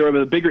 They're of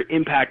a bigger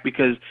impact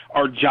because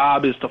our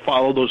job is to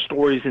follow those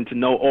stories and to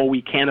know all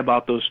we can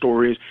about those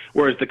stories.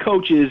 Whereas the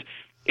coaches,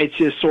 it's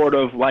just sort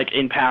of like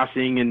in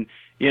passing and,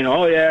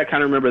 oh yeah, I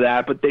kind of remember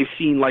that, but they've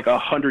seen like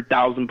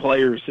 100,000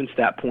 players since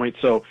that point.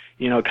 So,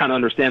 kind of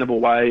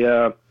understandable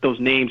why those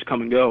names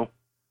come and go.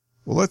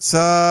 Well, let's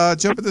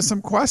jump into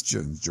some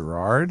questions,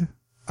 Gerard.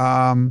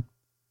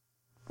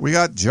 We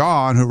got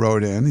John who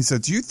wrote in. He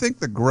said, do you think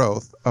the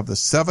growth of the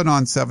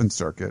 7-on-7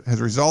 circuit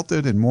has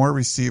resulted in more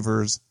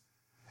receivers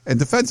and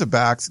defensive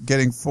backs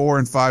getting 4-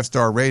 and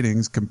 5-star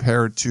ratings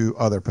compared to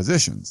other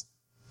positions?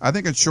 I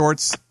think in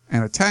shorts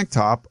and a tank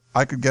top,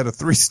 I could get a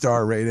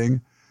 3-star rating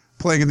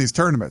playing in these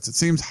tournaments. It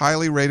seems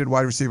highly rated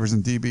wide receivers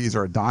and DBs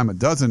are a dime a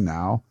dozen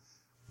now,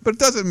 but it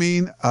doesn't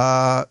mean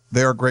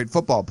they are great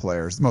football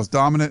players. The most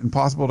dominant and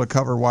possible to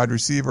cover wide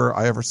receiver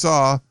I ever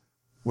saw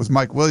was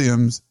Mike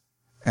Williams.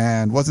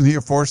 And wasn't he a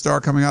 4-star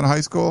coming out of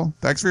high school?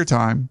 Thanks for your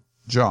time,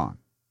 John.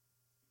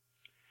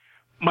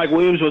 Mike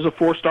Williams was a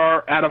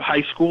 4-star out of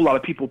high school. A lot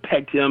of people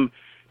pegged him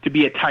to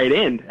be a tight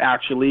end,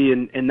 actually,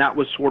 and that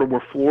was sort of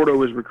where Florida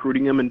was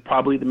recruiting him, and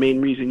probably the main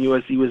reason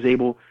USC was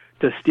able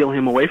to steal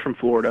him away from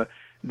Florida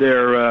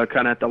there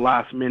kind of at the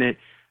last minute.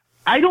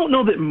 I don't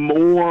know that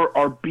more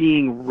are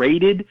being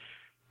rated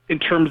in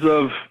terms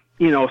of,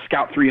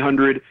 Scout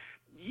 300.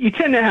 You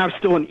tend to have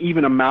still an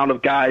even amount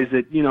of guys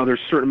that, there's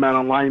a certain amount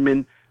of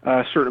linemen,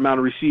 a certain amount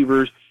of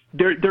receivers.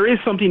 There is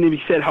something to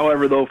be said,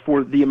 however, though,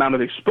 for the amount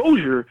of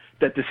exposure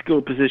that the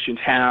skill positions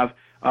have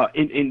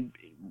in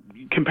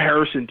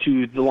comparison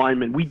to the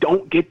linemen. We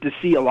don't get to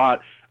see a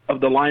lot of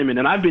the linemen,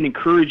 and I've been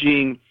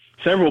encouraging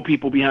several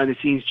people behind the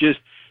scenes just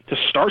to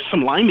start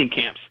some lineman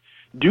camps,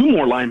 do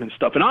more lineman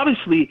stuff. And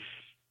obviously,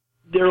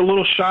 they're a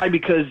little shy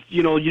because,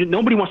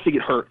 nobody wants to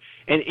get hurt.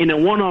 And in a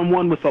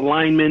one-on-one with a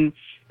lineman,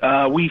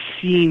 we've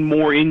seen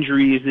more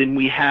injuries than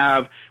we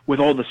have with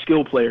all the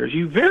skill players.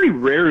 You very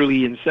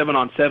rarely in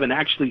 7-on-7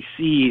 actually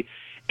see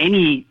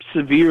any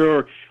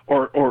severe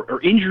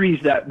or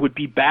injuries that would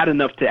be bad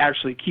enough to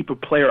actually keep a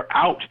player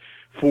out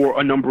for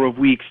a number of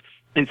weeks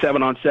in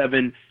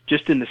 7-on-7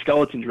 just in the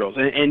skeleton drills.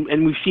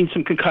 And we've seen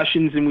some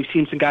concussions and we've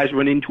seen some guys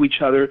run into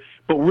each other.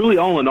 But really,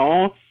 all in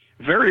all,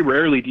 very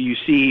rarely do you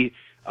see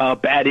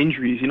bad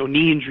injuries,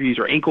 knee injuries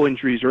or ankle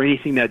injuries or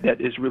anything that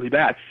is really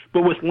bad.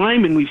 But with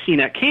linemen, we've seen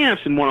at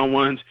camps and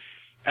one-on-ones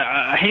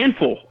a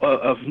handful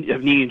of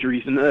knee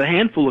injuries and a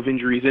handful of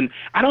injuries. And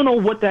I don't know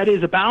what that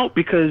is about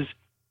because,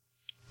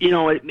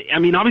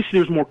 obviously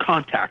there's more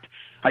contact.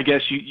 I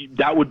guess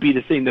that would be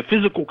the thing. The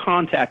physical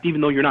contact,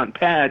 even though you're not in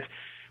pads,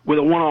 with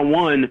a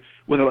one-on-one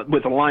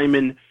with a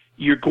lineman,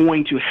 you're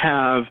going to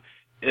have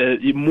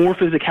more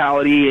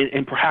physicality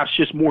and perhaps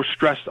just more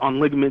stress on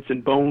ligaments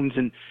and bones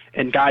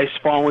and guys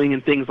falling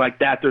and things like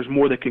that. There's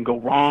more that can go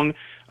wrong.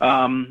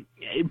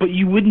 But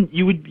you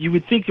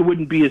would think it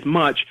wouldn't be as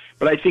much,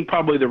 but I think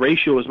probably the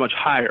ratio is much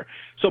higher.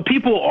 So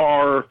people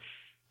are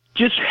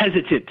just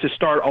hesitant to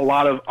start a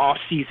lot of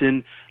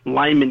off-season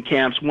lineman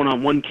camps,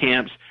 one-on-one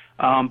camps.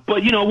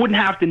 But, it wouldn't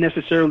have to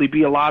necessarily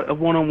be a lot of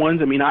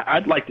one-on-ones. I mean,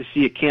 I'd like to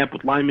see a camp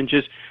with linemen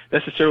just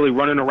necessarily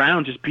running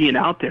around, just being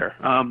out there.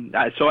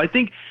 So I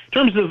think in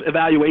terms of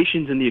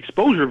evaluations and the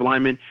exposure of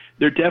linemen,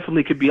 there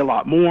definitely could be a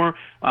lot more.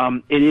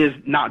 It is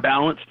not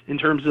balanced in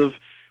terms of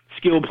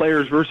skilled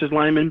players versus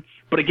linemen.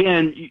 But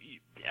again,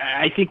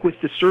 I think with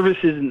the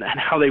services and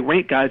how they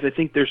rank guys, I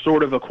think there's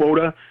sort of a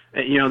quota.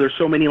 There's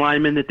so many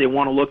linemen that they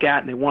want to look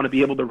at and they want to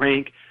be able to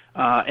rank.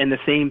 And the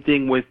same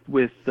thing with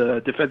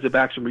defensive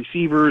backs and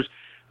receivers.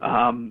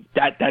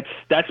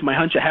 That's my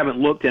hunch. I haven't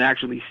looked and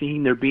actually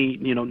seen there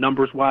being,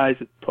 numbers wise,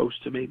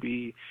 opposed to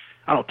maybe,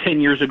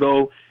 10 years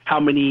ago, how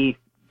many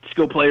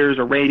skill players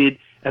are rated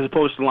as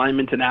opposed to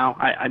linemen to now.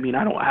 I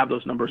don't have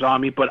those numbers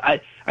on me, but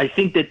I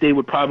think that they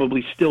would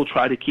probably still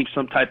try to keep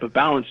some type of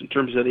balance in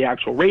terms of the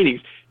actual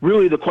ratings.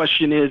 Really, the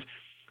question is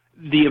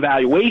the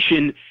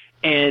evaluation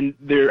and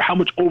how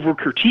much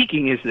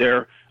over-critiquing is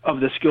there of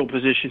the skill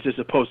positions as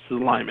opposed to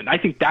the linemen. I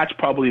think that's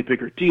probably a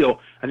bigger deal.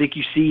 I think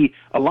you see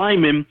a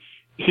lineman,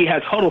 he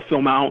has huddle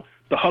film out,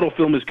 the huddle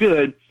film is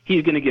good,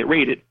 he's going to get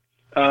rated.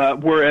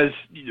 Whereas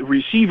the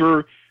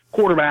receiver,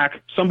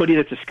 quarterback, somebody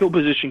that's a skill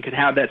position can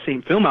have that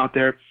same film out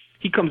there.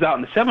 He comes out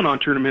in the 7-on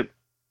tournament,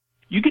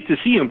 you get to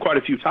see him quite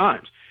a few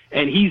times.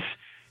 And he's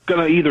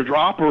going to either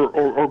drop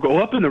or go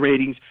up in the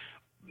ratings,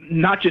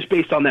 not just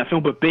based on that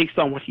film, but based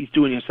on what he's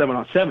doing in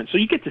 7-on-7. So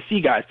you get to see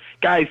guys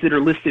that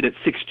are listed at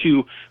 6'2",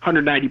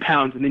 190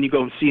 pounds, and then you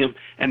go and see them,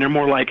 and they're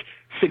more like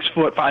 6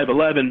 foot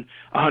 5'11",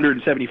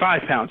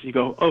 175 pounds. And you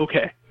go,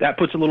 okay, that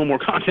puts a little more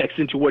context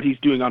into what he's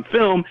doing on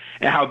film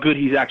and how good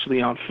he's actually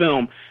on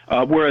film.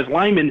 Whereas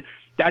linemen,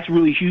 That's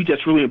really huge.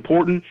 That's really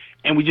important,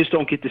 and we just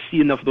don't get to see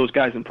enough of those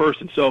guys in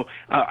person. So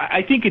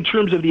I think in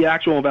terms of the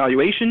actual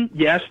evaluation,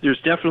 yes, there's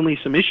definitely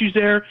some issues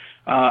there.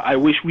 I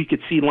wish we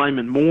could see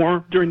linemen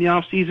more during the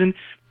offseason,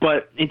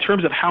 but in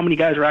terms of how many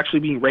guys are actually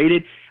being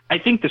rated, I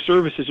think the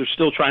services are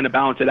still trying to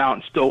balance it out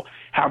and still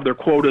have their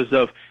quotas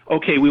of,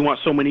 okay, we want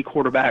so many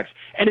quarterbacks.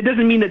 And it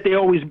doesn't mean that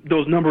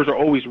those numbers are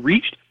always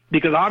reached,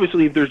 because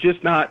obviously if there's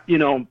just not,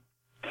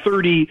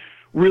 30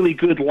 really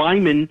good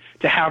linemen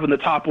to have in the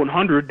top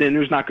 100, then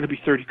there's not going to be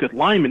 30 good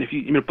linemen.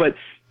 But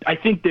I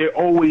think they're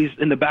always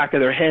in the back of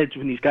their heads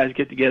when these guys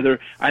get together.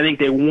 I think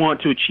they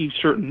want to achieve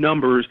certain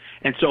numbers,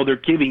 and so they're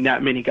giving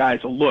that many guys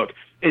a look.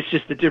 It's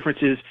just the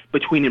differences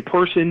between in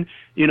person,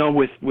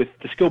 with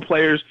the skill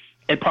players,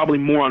 and probably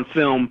more on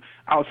film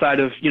outside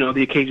of,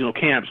 the occasional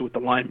camps with the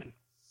linemen.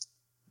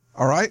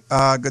 All right.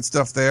 Good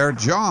stuff there.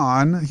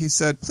 John, he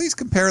said, please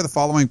compare the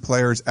following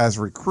players as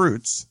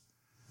recruits.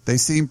 They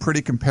seem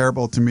pretty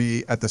comparable to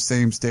me at the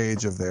same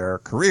stage of their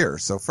career.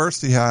 So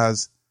first he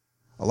has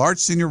a large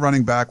senior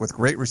running back with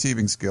great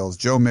receiving skills,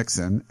 Joe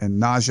Mixon, and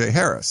Najee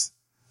Harris.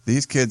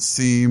 These kids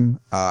seem,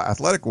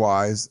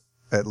 athletic-wise,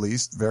 at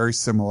least, very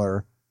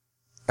similar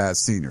as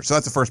seniors. So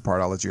that's the first part.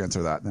 I'll let you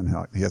answer that. And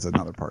then he has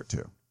another part,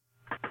 too.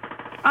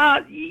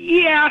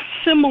 Yeah,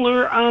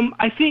 similar.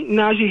 I think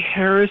Najee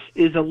Harris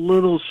is a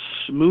little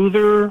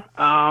smoother.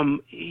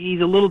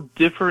 He's a little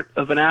different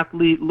of an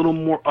athlete, a little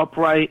more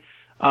upright.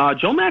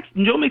 Joe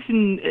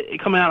Mixon,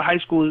 coming out of high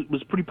school,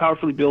 was pretty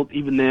powerfully built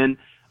even then.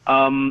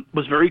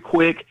 Was very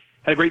quick,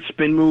 had a great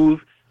spin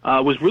move,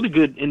 was really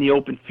good in the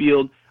open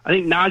field. I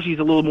think Najee's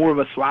a little more of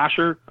a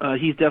slasher.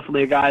 He's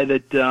definitely a guy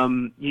that,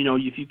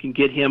 if you can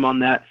get him on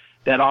that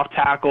off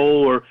tackle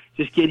or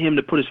just get him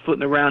to put his foot in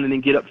the ground and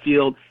then get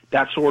upfield,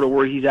 that's sort of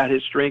where he's at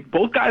his strength.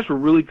 Both guys were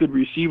really good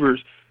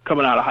receivers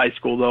coming out of high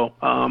school, though.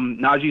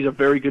 Najee's a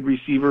very good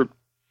receiver.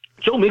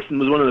 Joe Mixon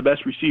was one of the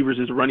best receivers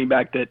as a running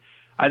back that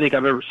I think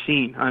I've ever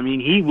seen. I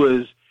mean, he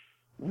was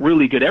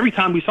really good. Every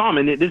time we saw him,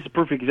 and this is a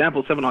perfect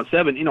example,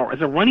 7-on-7,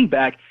 as a running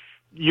back,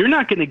 you're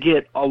not going to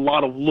get a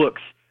lot of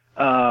looks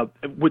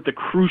with the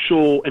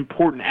crucial,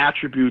 important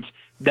attributes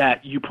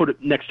that you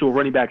put next to a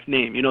running back's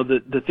name.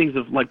 The things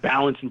of like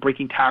balance and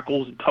breaking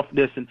tackles and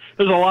toughness, and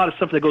there's a lot of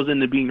stuff that goes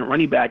into being a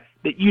running back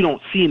that you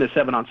don't see in a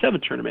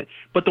 7-on-7 tournament.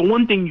 But the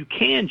one thing you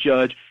can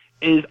judge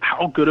is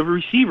how good of a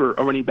receiver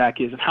a running back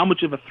is and how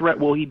much of a threat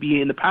will he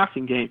be in the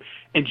passing game.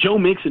 And Joe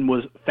Mixon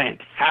was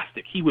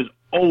fantastic. He was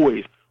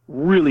always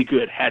really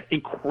good, had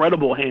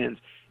incredible hands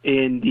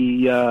in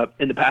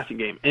the passing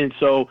game. And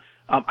so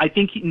I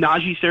think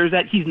Najee shares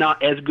that. He's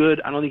not as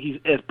good. I don't think he's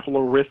as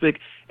prolific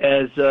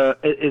as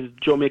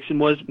Joe Mixon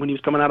was when he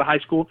was coming out of high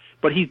school,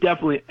 but he's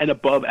definitely an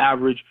above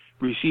average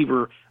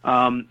receiver.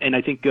 And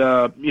I think,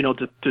 to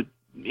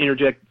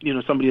interject,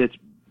 somebody that's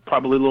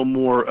probably a little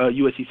more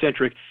USC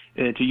centric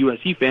to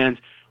USC fans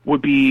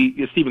would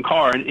be Stephen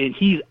Carr, and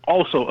he's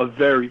also a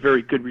very,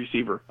 very good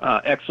receiver.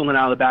 Excellent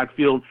out of the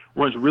backfield,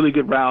 runs really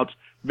good routes,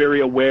 very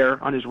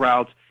aware on his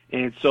routes.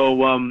 And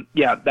so,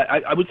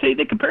 I would say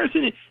the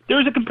comparison,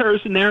 there's a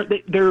comparison there.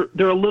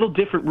 They're a little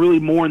different, really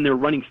more in their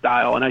running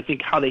style, and I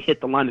think how they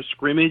hit the line of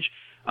scrimmage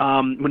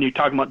when you're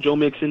talking about Joe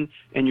Mixon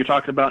and you're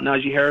talking about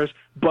Najee Harris.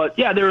 But,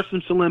 yeah, there are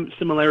some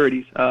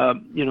similarities.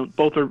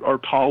 Both are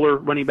taller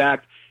running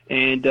backs,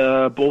 and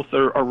both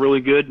are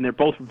really good, and they're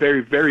both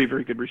very, very,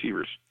 very good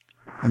receivers.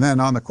 And then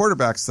on the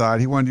quarterback side,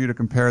 he wanted you to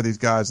compare these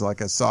guys like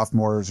as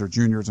sophomores or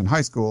juniors in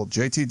high school.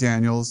 JT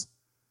Daniels,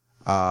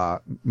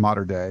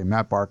 modern day,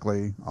 Matt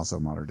Barkley, also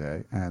modern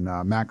day, and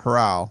Matt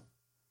Corral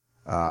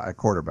at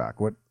quarterback.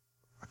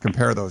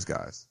 Compare those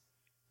guys?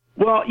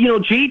 Well,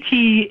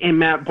 JT and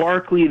Matt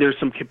Barkley, there's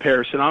some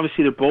comparison.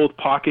 Obviously, they're both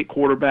pocket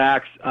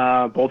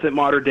quarterbacks, both at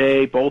modern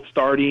day, both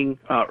starting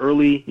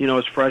early,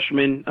 as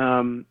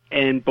freshmen,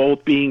 and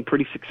both being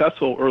pretty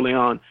successful early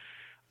on.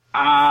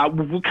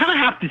 We'll kind of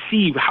have to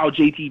see how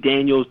JT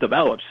Daniels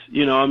develops.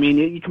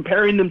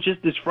 Comparing them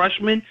just as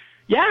freshmen,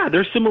 yeah,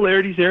 there's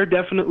similarities there,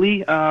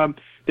 definitely.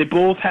 They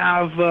both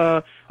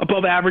have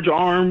above average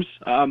arms.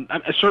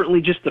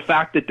 Certainly just the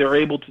fact that they're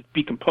able to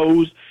be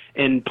composed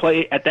and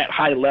play at that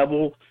high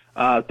level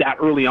that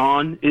early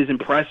on is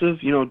impressive.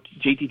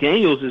 JT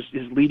Daniels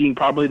is leading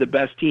probably the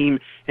best team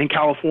in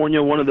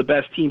California, one of the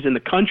best teams in the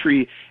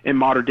country in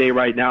modern day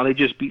right now. They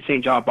just beat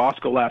St. John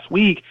Bosco last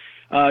week.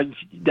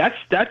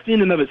 That's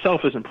in and of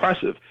itself is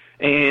impressive.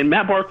 And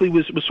Matt Barkley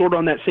was sort of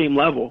on that same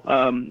level.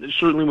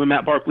 Certainly when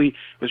Matt Barkley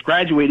was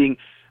graduating,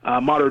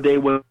 modern day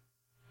was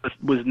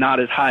not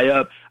as high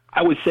up.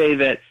 I would say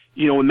that,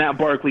 when Matt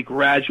Barkley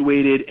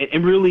graduated,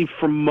 and really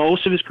for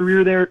most of his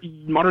career there,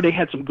 modern day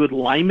had some good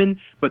linemen,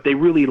 but they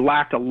really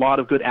lacked a lot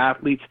of good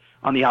athletes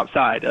on the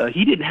outside.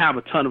 He didn't have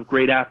a ton of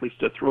great athletes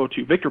to throw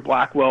to. Victor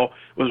Blackwell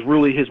was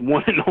really his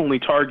one and only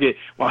target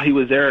while he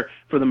was there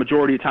for the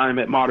majority of time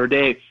at modern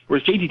day,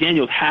 whereas JT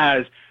Daniels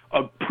has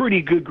a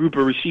pretty good group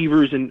of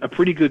receivers and a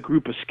pretty good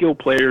group of skill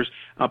players.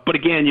 But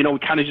again, we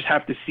kind of just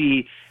have to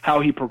see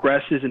how he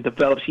progresses and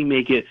develops. He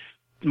may get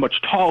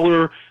much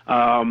taller,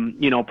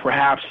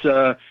 perhaps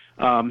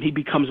he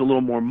becomes a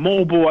little more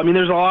mobile. I mean,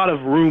 there's a lot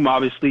of room,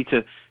 obviously,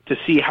 to to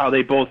see how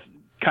they both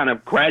kind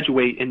of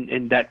graduate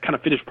in that kind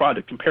of finished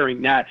product,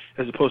 comparing that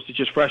as opposed to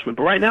just freshmen.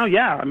 But right now,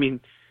 yeah, I mean,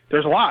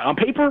 there's a lot. On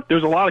paper,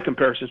 there's a lot of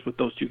comparisons with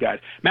those two guys.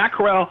 Matt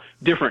Corral,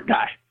 different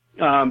guy.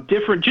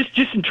 Different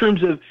just in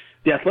terms of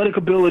the athletic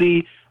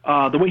ability,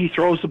 the way he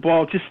throws the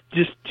ball,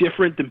 just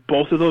different than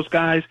both of those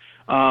guys.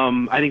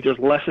 I think there's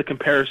less of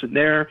comparison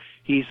there.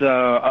 He's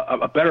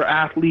a better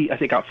athlete, I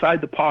think,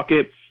 outside the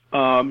pocket.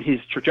 His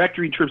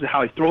trajectory in terms of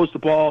how he throws the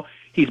ball,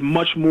 he's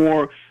much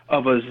more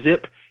of a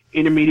zip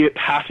intermediate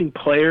passing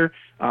player.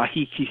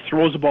 He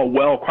throws the ball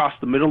well across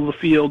the middle of the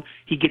field.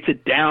 He gets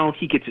it down.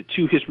 He gets it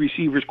to his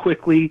receivers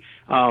quickly.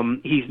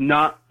 He's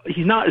not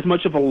as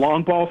much of a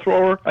long ball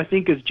thrower, I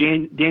think, as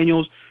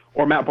Daniels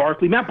or Matt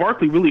Barkley. Matt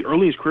Barkley, really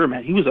early in his career,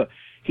 man,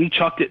 he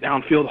chucked it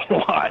downfield a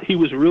lot. He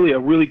was really a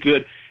really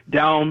good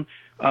down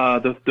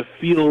the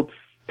field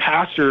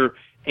passer,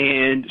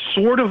 and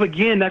sort of,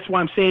 again, that's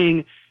why I'm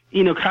saying,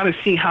 kind of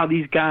seeing how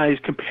these guys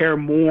compare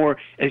more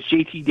as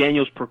JT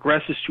Daniels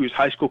progresses through his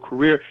high school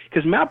career.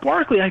 Because Matt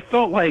Barkley, I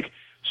felt like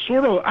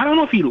sort of, I don't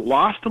know if he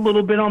lost a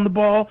little bit on the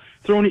ball,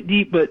 throwing it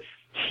deep, but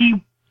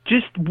he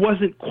just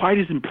wasn't quite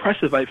as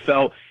impressive, I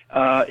felt,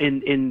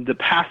 in the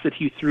pass that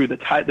he threw,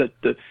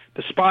 the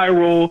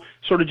spiral,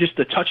 sort of just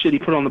the touch that he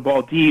put on the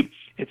ball deep.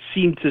 It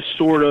seemed to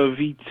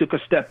he took a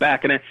step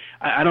back, and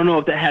I don't know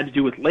if that had to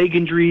do with leg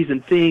injuries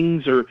and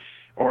things, or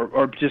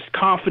just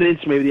confidence,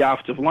 maybe the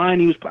offensive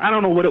line I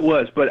don't know what it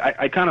was, but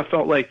I kind of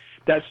felt like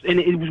and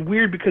it was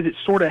weird because it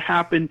sort of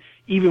happened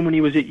even when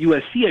he was at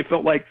USC. I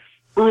felt like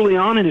early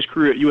on in his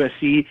career at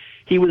USC,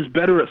 he was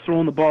better at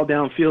throwing the ball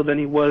downfield than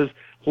he was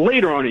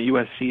later on at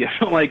USC. I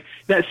felt like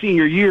that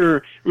senior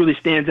year really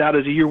stands out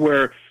as a year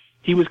where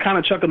he was kind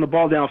of chucking the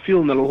ball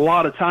downfield, and then a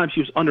lot of times he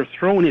was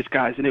underthrowing his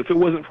guys. And if it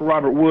wasn't for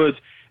Robert Woods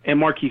and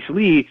Marquise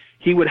Lee,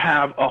 he would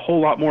have a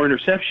whole lot more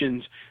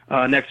interceptions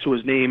next to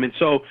his name. And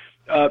so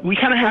we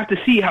kind of have to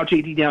see how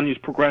J.D. Daniels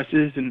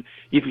progresses and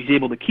if he's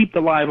able to keep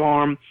the live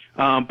arm.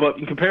 But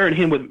in comparing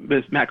him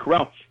with Matt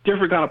Corral,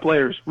 different kind of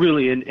players,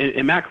 really.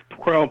 And Matt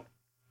Corral,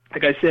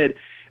 like I said,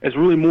 is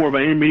really more of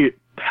an intermediate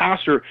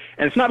passer.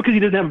 And it's not because he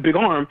doesn't have a big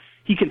arm.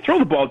 He can throw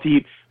the ball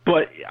deep,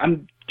 but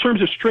in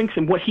terms of strengths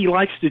and what he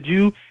likes to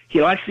do,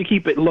 he likes to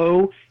keep it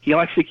low. He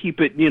likes to keep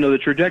it, the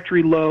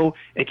trajectory low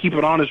and keep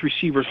it on his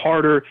receivers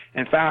harder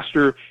and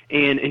faster.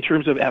 And in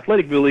terms of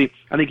athletic ability,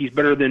 I think he's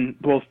better than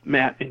both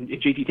Matt and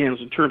JT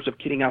Daniels in terms of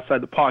getting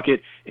outside the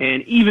pocket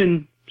and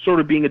even sort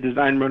of being a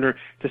design runner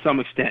to some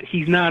extent.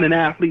 He's not an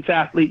athlete's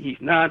athlete.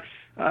 He's not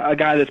a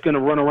guy that's going to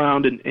run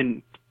around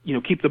and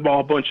keep the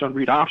ball a bunch on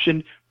read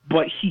option,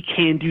 but he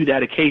can do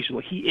that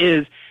occasionally. He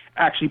is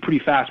actually pretty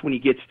fast when he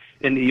gets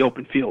in the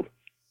open field.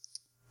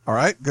 All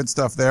right, good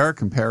stuff there.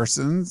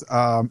 Comparisons.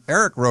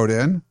 Eric wrote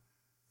in.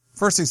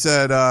 First, he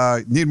said,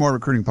 need more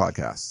recruiting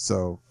podcasts.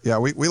 So, yeah,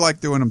 we like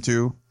doing them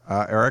too,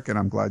 Eric, and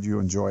I'm glad you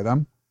enjoy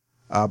them.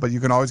 But you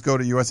can always go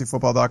to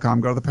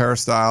uscfootball.com, go to the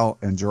Peristyle,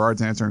 and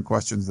Gerard's answering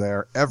questions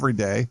there every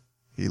day.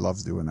 He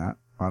loves doing that.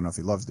 I don't know if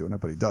he loves doing it,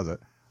 but he does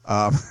it.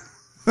 I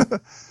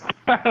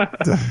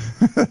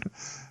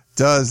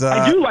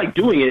do like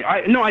doing it.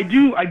 I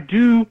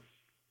do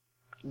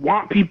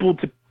want people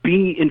to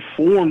be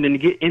informed and to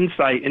get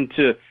insight and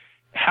to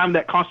have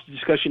that constant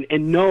discussion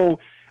and know,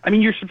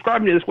 you're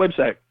subscribing to this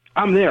website.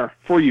 I'm there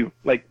for you.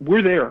 Like,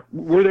 we're there.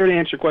 We're there to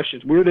answer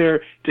questions. We're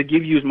there to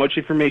give you as much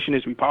information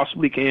as we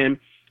possibly can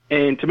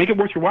and to make it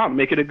worth your while,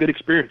 make it a good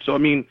experience. So,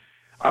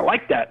 I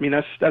like that.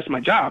 That's my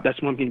job.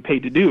 That's what I'm getting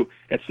paid to do.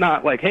 It's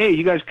not like, hey,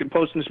 you guys can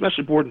post on the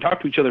message board and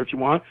talk to each other if you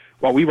want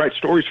while we write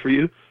stories for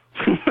you.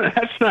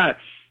 That's not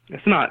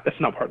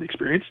part of the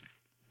experience.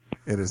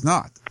 It is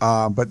not.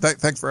 But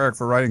thanks for Eric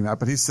for writing that.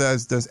 But he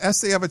says, does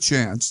SC have a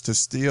chance to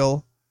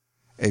steal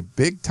a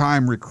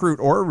big-time recruit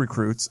or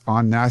recruits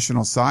on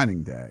National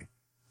Signing Day?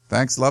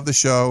 Thanks. Love the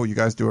show. You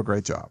guys do a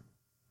great job.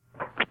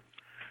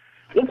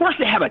 Well, of course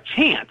they have a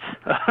chance.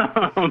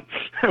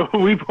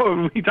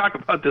 We talk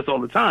about this all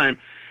the time.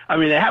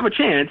 They have a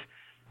chance.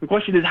 The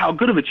question is how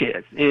good of a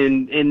chance.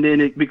 And then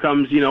it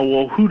becomes,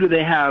 who do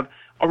they have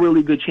a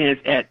really good chance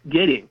at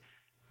getting?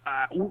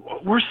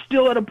 We're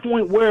still at a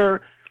point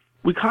where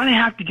we kind of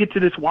have to get to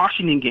this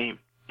Washington game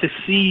to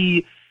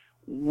see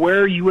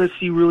where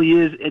USC really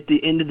is at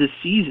the end of the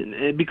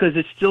season, because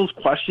it still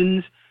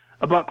questions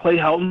about Clay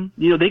Helton.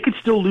 They could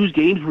still lose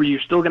games where you're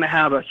still going to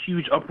have a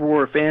huge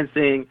uproar of fans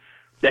saying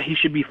that he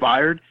should be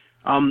fired.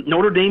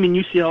 Notre Dame and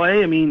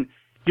UCLA,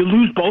 you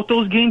lose both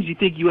those games, you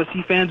think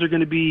USC fans are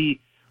going to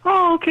be,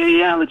 oh, okay,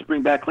 yeah, let's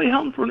bring back Clay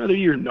Helton for another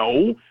year.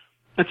 No.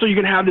 And so you're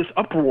going to have this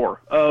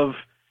uproar of,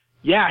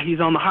 yeah, he's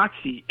on the hot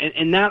seat.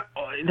 And that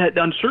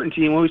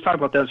uncertainty, and when we talk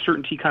about that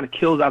uncertainty kind of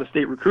kills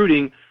out-of-state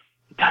recruiting,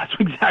 that's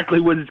exactly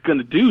what it's going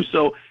to do.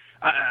 So,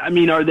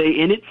 are they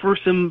in it for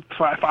some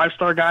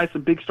five-star guys,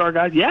 some big-star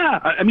guys?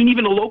 Yeah.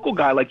 Even a local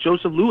guy like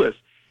Joseph Lewis.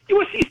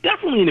 USC's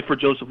definitely in it for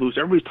Joseph Lewis.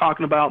 Everybody's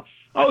talking about,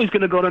 he's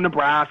going to go to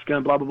Nebraska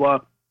and blah, blah,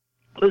 blah.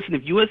 Listen,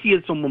 if USC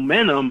has some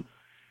momentum,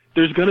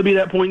 there's going to be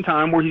that point in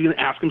time where he's going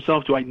to ask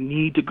himself, do I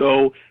need to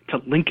go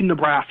to Lincoln,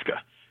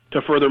 Nebraska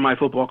to further my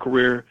football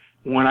career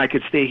when I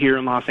could stay here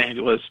in Los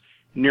Angeles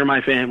near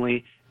my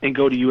family and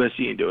go to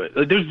USC and do it.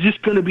 There's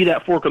just going to be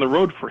that fork in the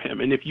road for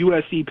him. And if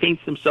USC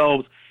paints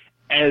themselves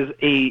as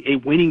a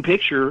winning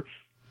picture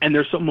and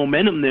there's some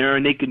momentum there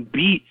and they can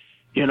beat,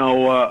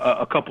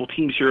 a couple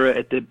teams here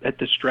at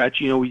the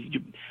stretch,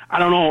 I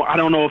don't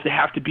know if they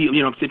have to beat,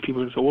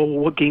 people say, well,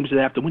 what games do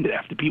they have to win? Do they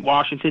have to beat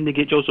Washington to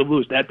get Joseph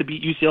Lewis? Do they have to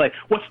beat UCLA?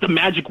 What's the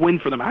magic win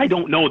for them? I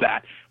don't know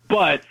that.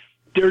 But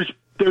there's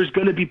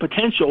going to be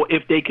potential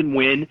if they can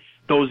win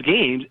those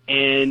games,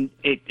 and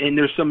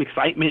there's some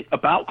excitement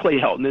about Clay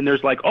Helton. And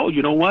there's like, oh,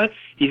 you know what?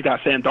 He's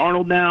got Sam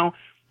Darnold now.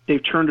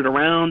 They've turned it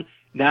around.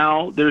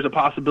 Now there's a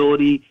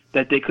possibility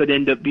that they could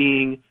end up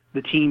being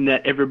the team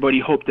that everybody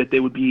hoped that they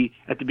would be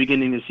at the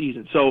beginning of the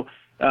season. So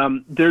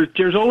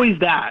there's always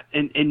that,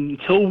 and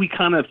until we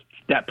kind of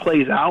that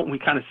plays out and we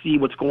kind of see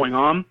what's going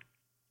on,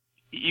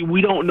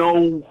 we don't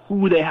know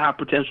who they have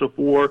potential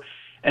for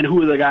and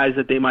who are the guys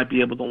that they might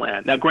be able to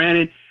land. Now,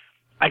 granted,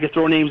 I could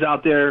throw names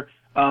out there.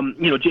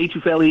 Jay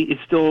Tufele is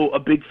still a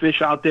big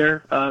fish out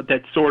there.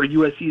 That sort of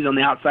USC's on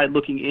the outside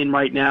looking in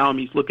right now. I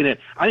mean, he's looking at,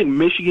 I think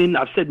Michigan,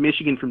 I've said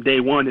Michigan from day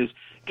one is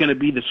going to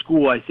be the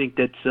school I think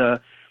that's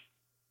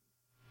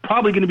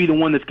probably going to be the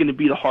one that's going to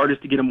be the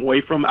hardest to get him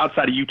away from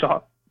outside of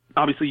Utah.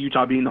 Obviously,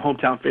 Utah being the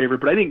hometown favorite,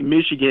 but I think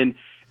Michigan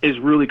has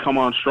really come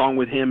on strong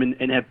with him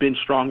and have been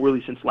strong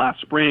really since last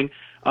spring.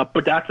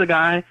 But that's a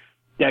guy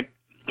that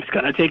is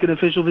going to take an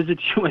official visit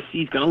to USC.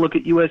 He's going to look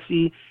at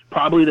USC,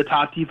 probably the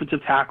top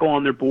defensive tackle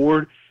on their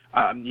board,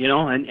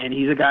 and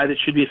he's a guy that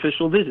should be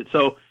official visit.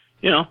 So,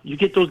 you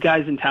get those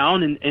guys in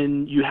town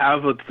and you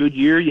have a good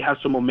year, you have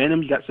some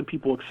momentum, you got some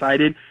people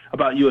excited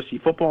about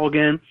USC football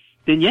again,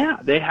 then yeah,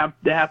 they have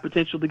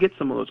potential to get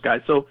some of those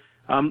guys. So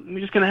we're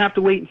just going to have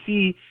to wait and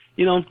see.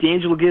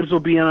 D'Angelo Gibbs will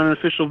be on an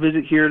official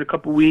visit here in a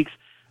couple weeks.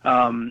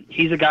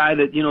 He's a guy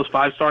that, is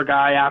 5-star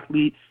guy,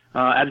 athlete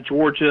out of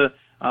Georgia,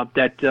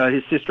 that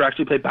his sister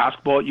actually played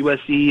basketball at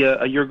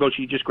USC a year ago.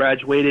 She just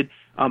graduated,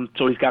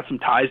 so he's got some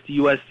ties to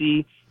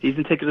USC. He's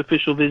going to take an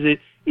official visit.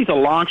 He's a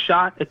long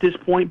shot at this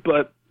point,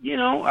 but,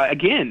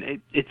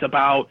 again, it's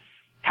about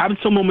having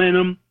some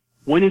momentum,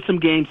 winning some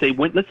games.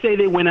 Let's say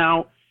they went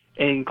out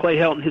and Clay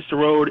Helton hits the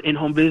road in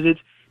home visits.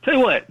 Tell you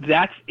what,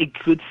 that's a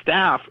good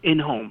staff in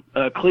home.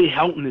 Clay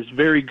Helton is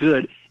very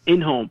good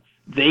in home.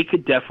 They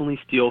could definitely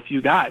steal a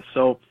few guys.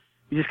 So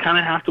you just kind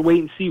of have to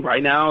wait and see.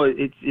 Right now,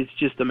 it's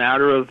just a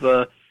matter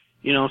of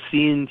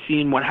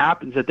seeing what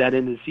happens at that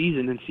end of the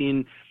season and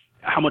seeing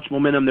how much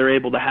momentum they're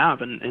able to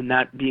have, and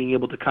that being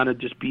able to kind of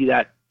just be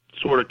that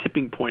sort of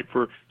tipping point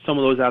for some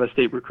of those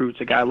out-of-state recruits,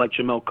 a guy like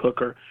Jamel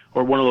Cook or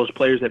one of those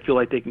players that feel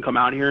like they can come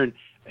out here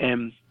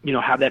and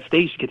have that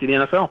stage to get to the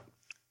NFL.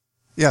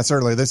 Yeah,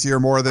 certainly. This year,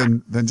 more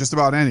than just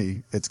about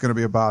any, it's going to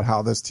be about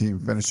how this team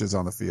finishes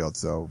on the field.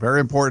 So very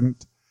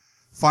important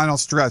final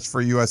stretch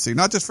for USC,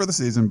 not just for the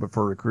season, but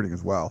for recruiting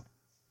as well.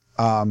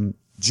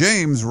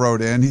 James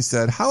wrote in, he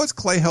said, how is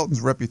Clay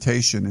Helton's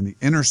reputation in the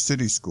inner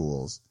city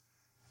schools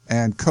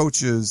and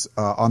coaches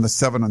on the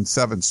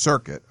 7-on-7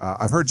 circuit?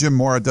 I've heard Jim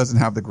Mora doesn't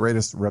have the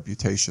greatest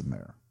reputation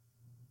there.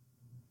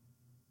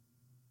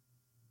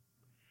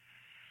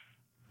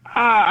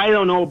 I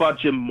don't know about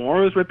Jim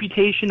Mora's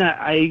reputation.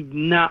 I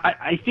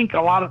think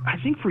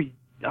for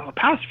the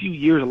past few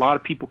years, a lot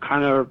of people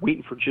kind of are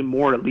waiting for Jim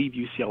Mora to leave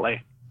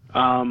UCLA.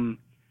 And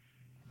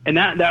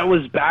that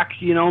was back,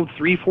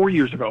 3-4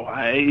 years ago.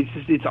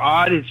 It's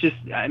odd. It's just,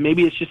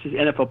 maybe it's just his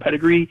NFL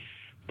pedigree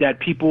that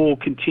people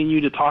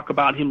continue to talk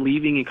about him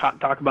leaving and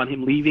talk about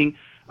him leaving.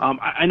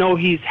 I know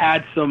he's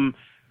had some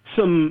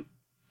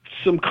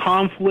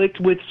conflict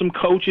with some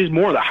coaches,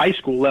 more at the high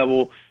school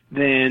level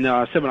than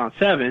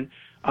 7-on-7.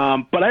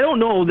 But I don't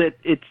know that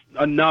it's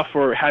enough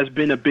or has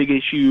been a big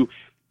issue.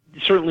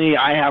 Certainly,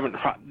 I haven't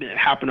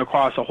happened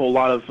across a whole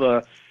lot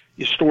of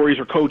stories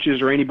or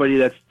coaches or anybody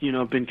that's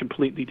been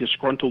completely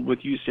disgruntled with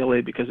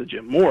UCLA because of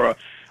Jim Mora.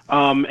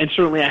 And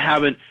certainly, I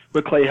haven't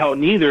with Clay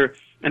Helton either.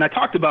 And I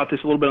talked about this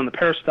a little bit on the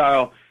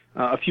Peristyle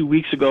a few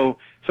weeks ago.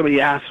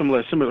 Somebody asked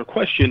a similar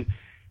question.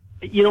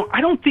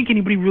 I don't think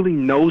anybody really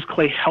knows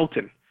Clay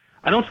Helton.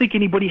 I don't think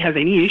anybody has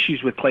any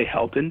issues with Clay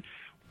Helton.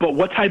 But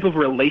what type of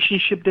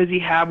relationship does he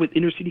have with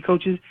inner city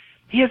coaches?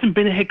 He hasn't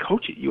been a head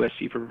coach at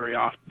USC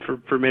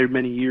for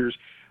many years.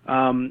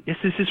 This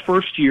is his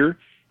first year,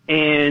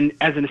 and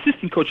as an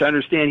assistant coach, I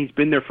understand he's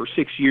been there for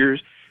 6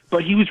 years.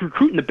 But he was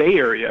recruiting the Bay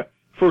Area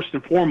first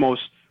and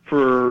foremost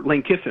for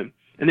Lane Kiffin,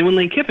 and then when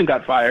Lane Kiffin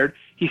got fired,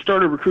 he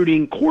started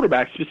recruiting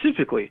quarterbacks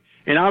specifically.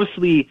 And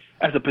obviously,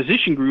 as a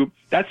position group,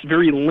 that's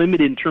very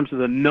limited in terms of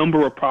the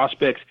number of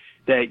prospects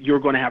that you're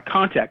going to have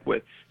contact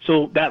with.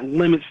 So that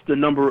limits the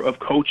number of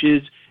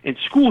coaches and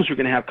schools you're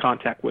going to have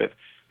contact with.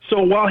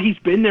 So while he's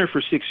been there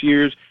for 6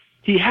 years,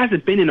 he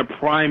hasn't been in a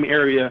prime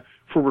area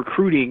for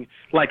recruiting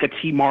like a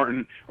T.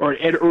 Martin or an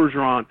Ed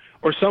Orgeron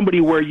or somebody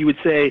where you would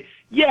say,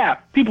 yeah,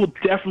 people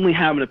definitely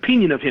have an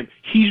opinion of him.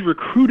 He's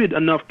recruited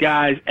enough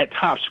guys at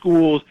top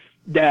schools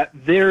that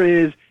there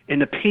is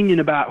an opinion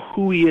about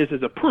who he is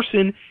as a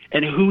person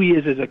and who he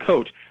is as a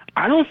coach.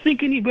 I don't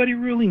think anybody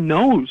really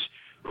knows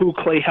who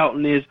Clay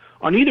Helton is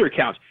on either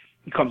account.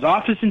 He comes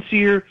off as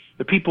sincere.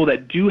 the people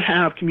that do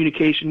have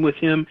communication with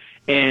him,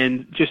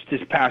 and just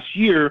this past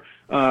year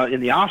in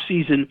the off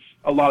season,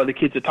 a lot of the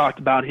kids that talked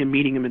about him,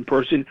 meeting him in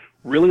person,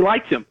 really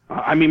liked him.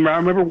 I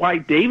remember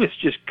White Davis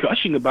just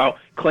gushing about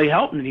Clay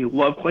Helton, and he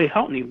loved Clay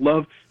Helton. He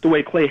loved the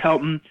way Clay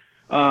Helton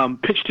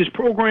pitched his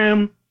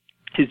program,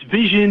 his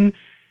vision.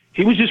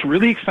 He was just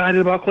really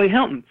excited about Clay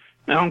Helton.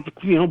 Now,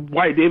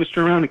 White Davis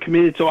turned around and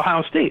committed to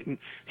Ohio State, and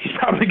he's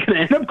probably going to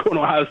end up going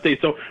to Ohio State.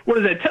 So what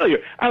does that tell you?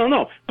 I don't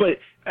know. But,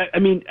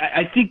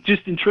 I think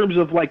just in terms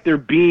of, like, there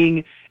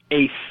being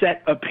a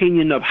set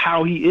opinion of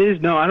how he is,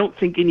 no, I don't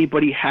think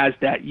anybody has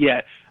that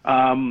yet.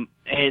 And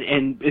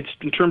it's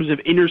in terms of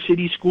inner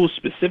city schools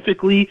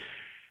specifically,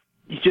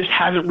 he just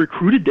hasn't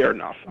recruited there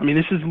enough.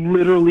 This is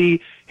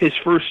literally his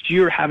first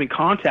year having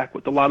contact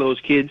with a lot of those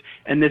kids,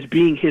 and this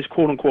being his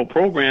quote-unquote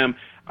program,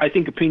 I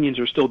think opinions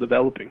are still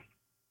developing.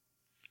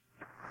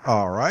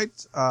 All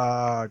right.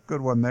 Good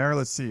one there.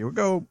 Let's see. We'll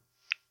go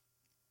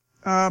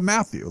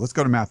Matthew. Let's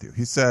go to Matthew.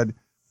 He said,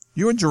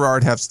 you and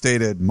Gerard have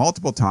stated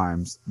multiple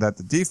times that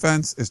the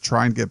defense is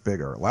trying to get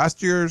bigger.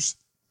 Last year's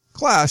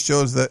class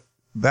shows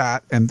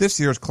that, and this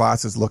year's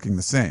class is looking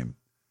the same.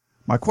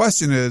 My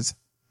question is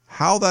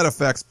how that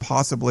affects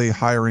possibly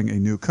hiring a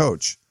new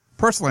coach.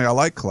 Personally, I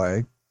like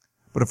Clay,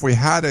 but if we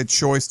had a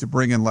choice to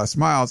bring in Les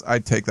Miles,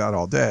 I'd take that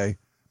all day.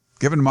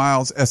 Given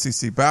Miles'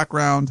 SEC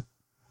background,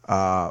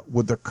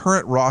 would the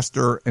current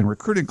roster and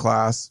recruiting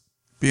class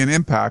be an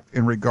impact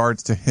in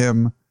regards to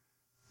him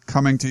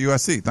coming to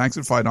USC? Thanks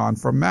and fight on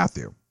from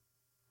Matthew.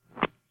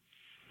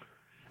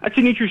 That's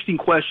an interesting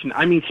question.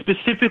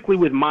 Specifically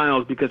with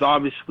Miles, because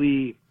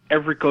obviously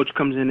every coach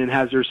comes in and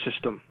has their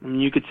system.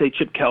 You could say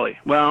Chip Kelly.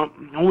 Well,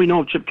 all we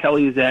know of Chip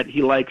Kelly is that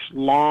he likes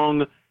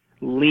long,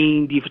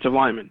 lean defensive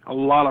linemen, a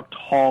lot of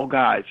tall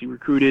guys. He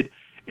recruited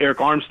Eric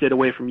Armstead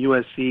away from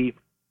USC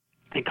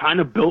and kind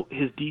of built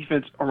his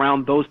defense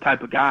around those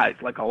type of guys,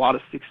 like a lot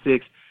of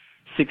 6'6",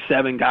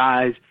 6'7"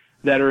 guys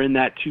that are in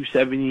that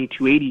 270,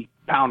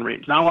 280-pound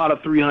range. Not a lot of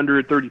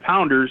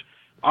 330-pounders.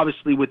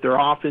 Obviously, with their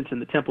offense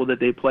and the tempo that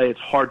they play, it's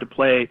hard to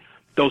play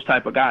those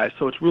type of guys.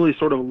 So it's really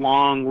sort of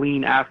long,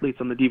 lean athletes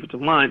on the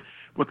defensive line.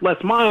 With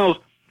Les Miles,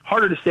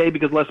 harder to say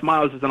because Les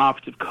Miles is an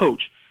offensive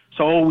coach.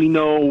 So all we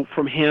know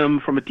from him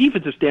from a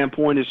defensive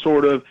standpoint is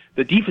sort of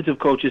the defensive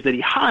coaches that he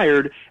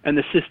hired and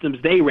the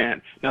systems they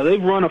ran. Now,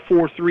 they've run a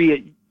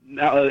 4-3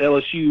 at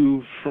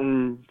LSU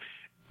from,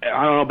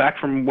 I don't know, back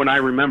from when I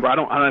remember. I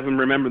don't even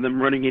remember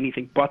them running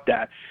anything but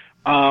that.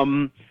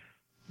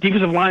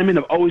 Defensive linemen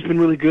have always been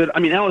really good.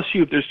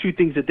 LSU, if there's two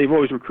things that they've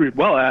always recruited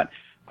well at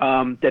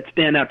that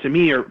stand out to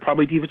me are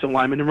probably defensive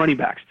linemen and running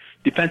backs.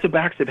 Defensive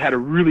backs have had a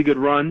really good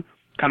run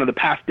kind of the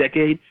past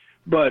decade,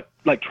 but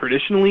like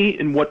traditionally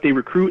in what they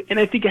recruit, and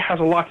I think it has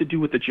a lot to do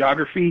with the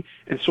geography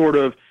and sort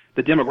of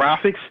the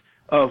demographics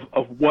of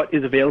what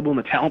is available in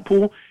the talent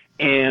pool.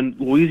 And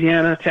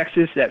Louisiana,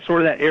 Texas, that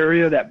sort of that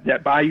area,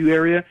 that Bayou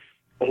area,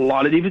 a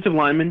lot of defensive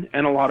linemen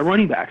and a lot of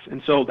running backs.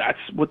 And so that's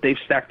what they've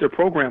stacked their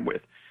program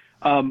with.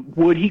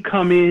 Would he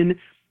come in,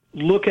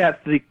 look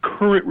at the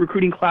current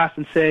recruiting class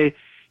and say,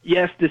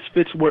 yes, this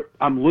fits what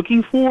I'm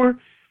looking for?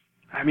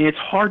 It's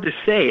hard to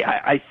say.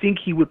 I think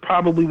he would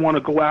probably want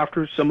to go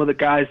after some of the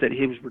guys that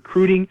he was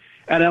recruiting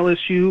at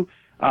LSU,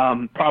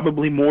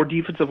 probably more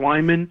defensive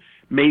linemen,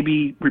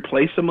 maybe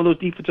replace some of those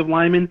defensive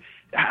linemen.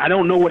 I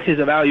don't know what his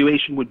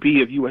evaluation would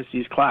be of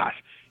USC's class.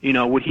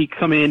 Would he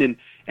come in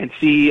and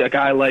see a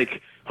guy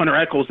like Hunter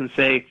Echols and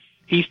say,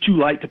 he's too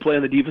light to play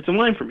on the defensive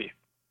line for me?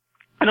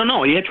 I don't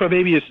know. He had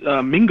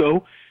Tre'Davious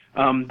Mingo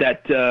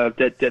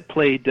that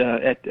played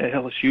at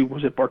LSU.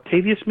 Was it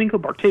Bartavius Mingo?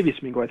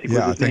 Bartavius Mingo, I think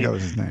was his name. That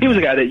was his name. He was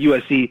a guy that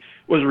USC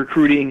was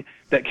recruiting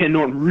that Ken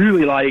Norton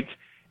really liked,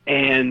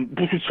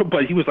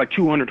 but he was like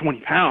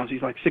 220 pounds.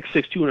 He's like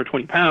 6'6",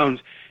 220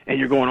 pounds, and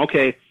you're going,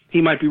 okay,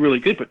 he might be really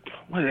good, but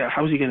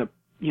how is he going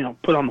to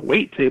put on the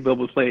weight to be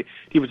able to play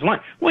defensive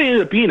line? Well, he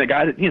ended up being a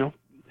guy that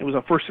it was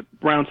a first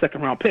round,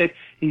 second round pick.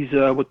 He's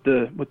with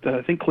the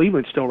I think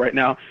Cleveland still right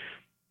now.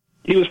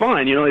 He was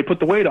fine. They put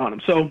the weight on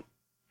him. So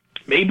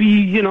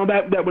maybe,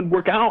 that would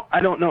work out. I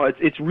don't know.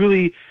 It's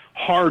really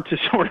hard to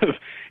sort of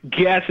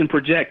guess and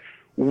project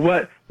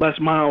what Les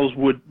Miles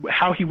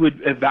how he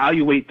would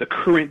evaluate the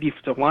current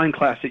defensive line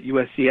class at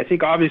USC. I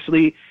think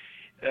obviously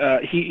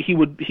he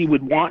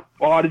would want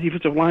a lot of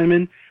defensive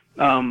linemen.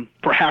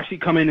 Perhaps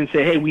he'd come in and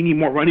say, hey, we need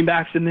more running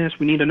backs than this.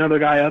 We need another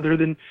guy other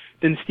than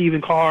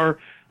Stephen Carr.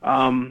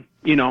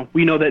 We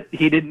know that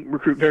he didn't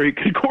recruit very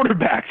good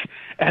quarterbacks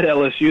at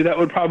LSU. That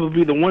would probably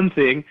be the one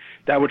thing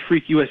that would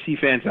freak USC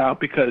fans out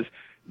because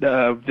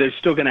they're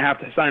still going to have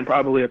to sign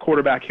probably a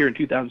quarterback here in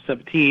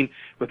 2017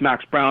 with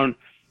Max Brown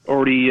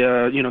already,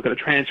 going to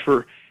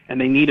transfer, and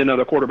they need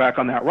another quarterback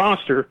on that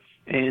roster.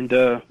 And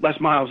Les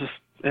Miles,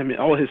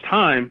 all his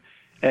time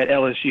at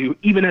LSU,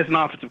 even as an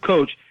offensive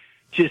coach,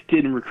 just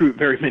didn't recruit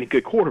very many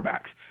good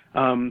quarterbacks.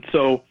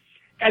 So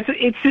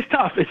it's just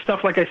tough. It's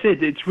tough, like I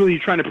said. It's really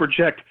trying to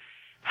project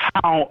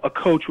how a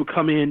coach would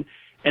come in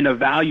and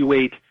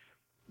evaluate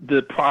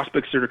the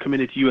prospects that are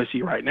committed to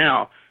USC right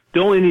now.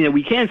 The only thing that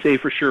we can say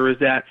for sure is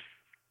that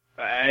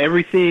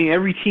every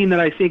team that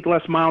I think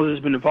Les Miles has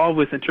been involved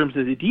with in terms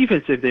of the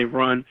defense that they've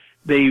run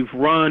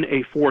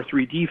a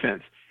 4-3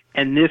 defense.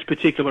 And this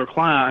particular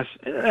class,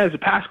 as a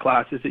past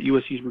classes that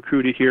USC's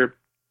recruited here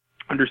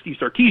under Steve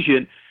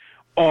Sarkisian,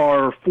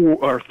 are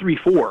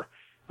 3-4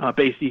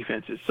 base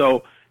defenses.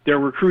 So they're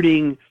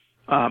recruiting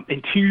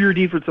interior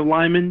defensive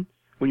linemen.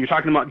 When you're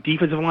talking about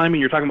defensive linemen,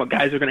 you're talking about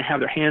guys that are going to have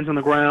their hands on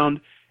the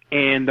ground,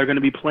 and they're going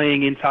to be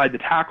playing inside the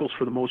tackles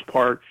for the most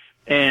part.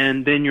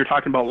 And then you're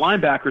talking about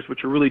linebackers,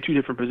 which are really two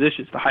different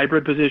positions. The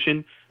hybrid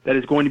position that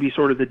is going to be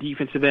sort of the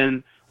defensive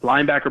end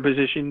linebacker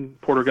position,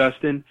 Porter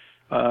Gustin,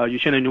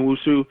 Uchenna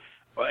Nwosu,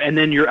 and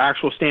then your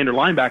actual standard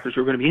linebackers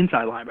who are going to be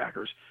inside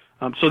linebackers.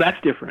 So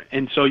that's different.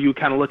 And so you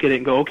kind of look at it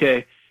and go,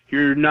 okay,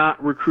 you're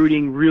not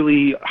recruiting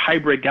really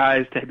hybrid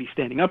guys to be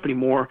standing up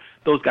anymore.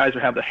 Those guys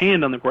have the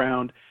hand on the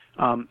ground.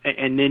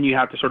 And then you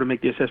have to sort of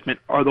make the assessment,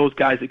 are those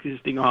guys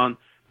existing on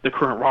the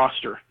current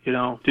roster? You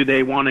know, do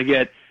they want to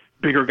get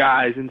bigger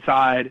guys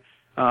inside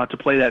to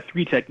play that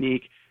 3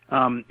 technique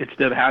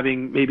instead of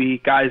having maybe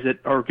guys that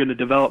are going to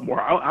develop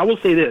more? I will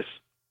say this,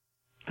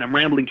 and I'm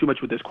rambling too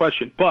much with this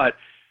question, but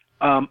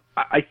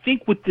I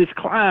think with this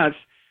class,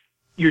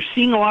 you're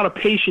seeing a lot of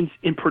patience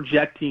in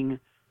projecting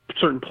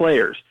certain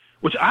players,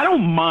 which I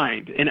don't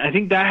mind, and I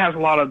think that has a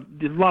lot of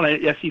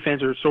SC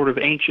fans are sort of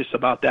anxious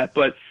about that.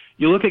 But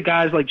you look at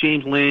guys like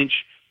James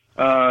Lynch,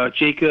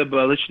 Jacob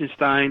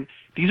Lichtenstein.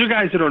 These are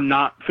guys that are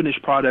not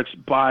finished products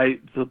by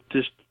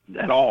just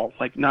at all,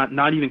 like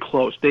not even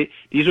close.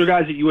 These are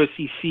guys that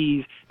USC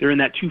sees. They're in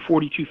that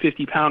 240,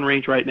 250 pound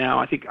range right now.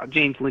 I think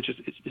James Lynch is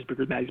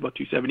bigger than that. He's about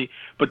 270.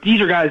 But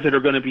these are guys that are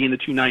going to be in the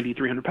 290,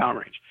 300 pound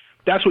range.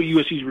 That's what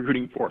USC is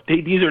recruiting for.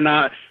 These are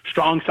not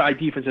strong side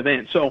defensive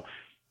ends. So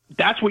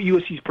that's what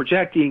USC is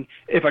projecting.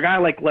 If a guy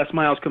like Les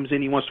Miles comes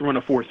in, he wants to run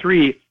a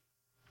 4-3,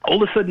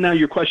 all of a sudden now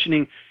you're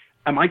questioning,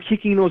 am I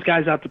kicking those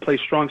guys out to play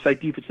strong side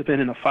defensive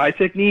end in a 5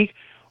 technique,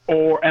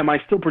 or am I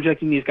still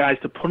projecting these guys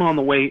to put on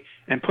the weight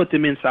and put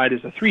them inside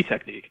as a 3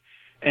 technique?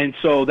 And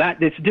so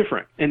it's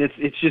different, and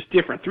it's just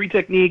different. 3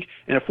 technique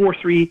and a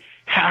 4-3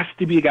 has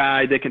to be a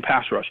guy that can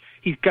pass rush.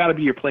 He's got to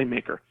be your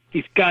playmaker.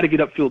 He's got to get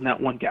upfield in that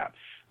one gap.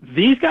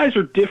 These guys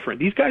are different.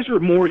 These guys are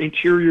more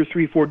interior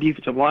 3-4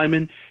 defensive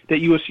linemen that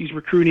USC is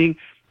recruiting.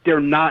 They're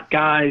not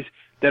guys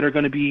that are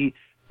going to be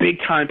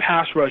big-time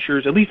pass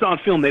rushers. At least on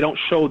film, they don't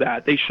show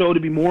that. They show to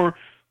be more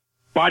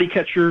body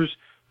catchers,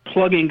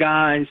 plug-in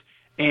guys,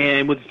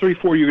 and with the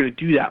 3-4, you're going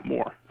to do that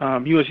more.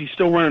 USC is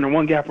still running a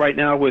one gap right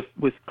now with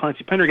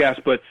Clancy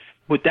Pendergast, but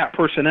with that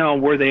personnel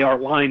where they are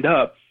lined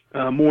up,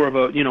 more of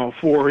a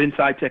 4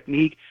 inside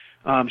technique,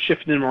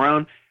 shifting them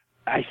around,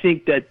 I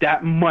think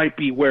that might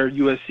be where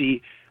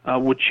USC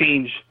would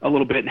change a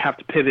little bit and have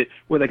to pivot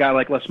with a guy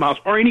like Les Miles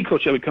or any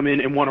coach that would come in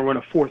and want to run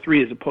a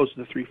 4-3 as opposed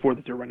to the 3-4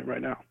 that they're running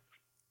right now.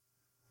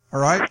 All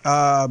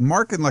right.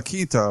 Mark in La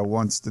Quinta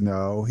wants to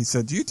know, he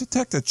said, do you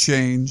detect a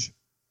change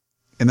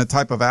in the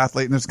type of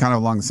athlete, and it's kind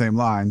of along the same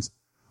lines,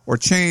 or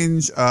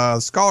change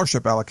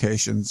scholarship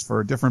allocations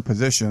for different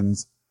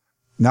positions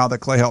now that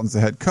Clay Helton's the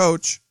head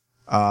coach?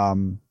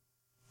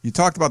 You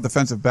talked about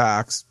defensive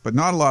backs, but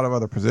not a lot of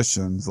other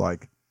positions,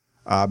 like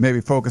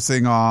maybe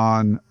focusing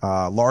on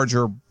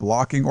larger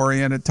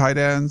blocking-oriented tight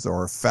ends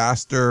or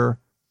faster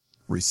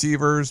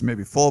receivers,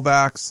 maybe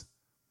fullbacks,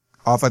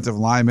 offensive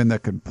linemen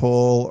that can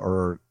pull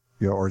or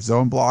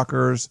zone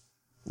blockers,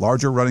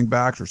 larger running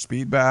backs or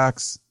speed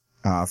backs,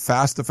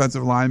 fast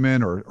defensive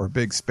linemen or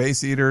big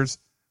space eaters.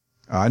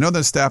 I know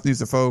the staff needs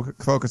to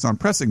focus on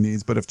pressing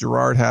needs, but if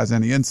Gerard has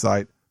any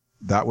insight,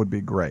 that would be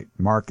great.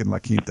 Mark in La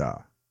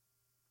Quinta.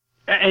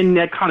 And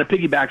that kind of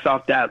piggybacks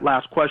off that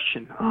last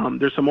question.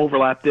 There's some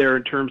overlap there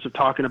in terms of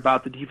talking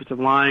about the defensive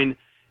line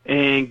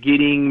and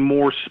getting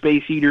more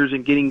space eaters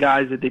and getting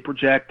guys that they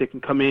project that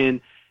can come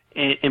in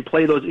and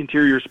play those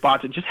interior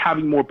spots and just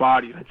having more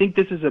bodies. I think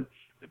this is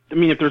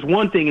if there's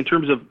one thing in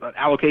terms of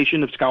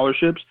allocation of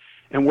scholarships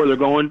and where they're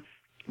going,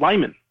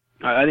 linemen.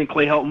 I think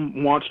Clay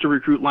Helton wants to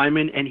recruit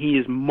linemen, and he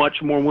is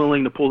much more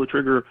willing to pull the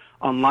trigger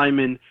on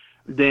linemen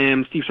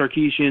than Steve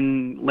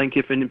Sarkisian, Lane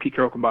Kiffin, and Pete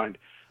Carroll combined.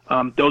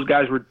 Those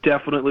guys were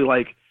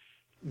definitely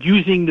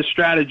using the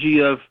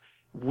strategy of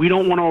we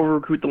don't want to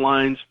over-recruit the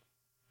lines.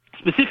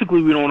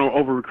 Specifically, we don't want to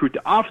over-recruit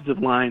the offensive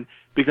line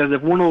because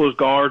if one of those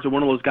guards or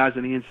one of those guys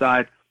on the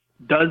inside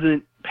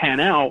doesn't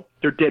pan out,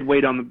 they're dead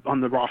weight on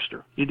the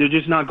roster. They're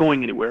just not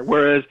going anywhere.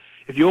 Whereas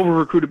if you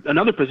over-recruit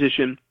another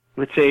position,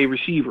 let's say a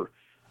receiver,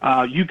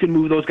 you can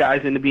move those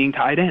guys into being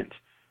tight ends,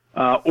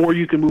 or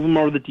you can move them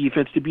over the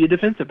defense to be a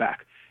defensive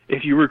back.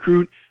 If you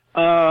recruit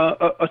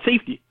a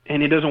safety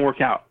and it doesn't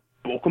work out,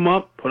 bulk him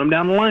up, put him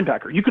down the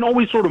linebacker. You can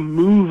always sort of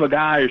move a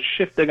guy or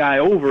shift a guy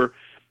over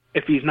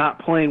if he's not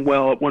playing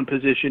well at one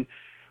position.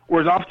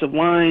 Whereas offensive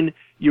line,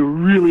 you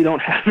really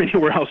don't have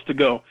anywhere else to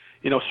go.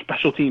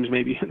 Special teams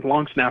maybe,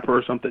 long snapper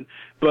or something.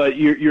 But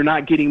you're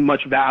not getting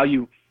much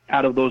value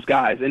out of those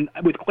guys. And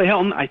with Clay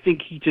Helton, I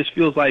think he just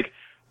feels like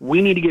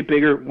we need to get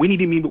bigger, we need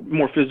to be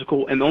more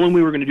physical, and the only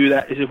way we're going to do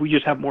that is if we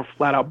just have more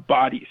flat-out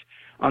bodies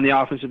on the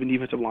offensive and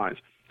defensive lines.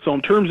 So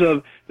in terms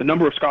of the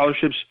number of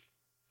scholarships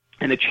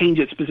and a change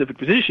at specific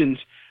positions,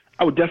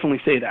 I would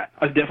definitely say that.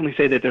 I'd definitely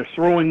say that they're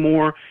throwing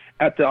more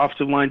at the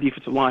offensive line,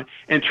 defensive line.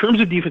 And in terms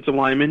of defensive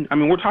linemen, I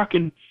mean, we're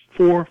talking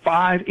 4,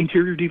 5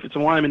 interior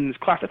defensive linemen in this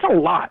class. That's a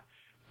lot.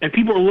 And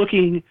people are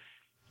looking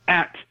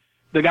at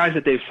the guys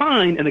that they've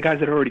signed and the guys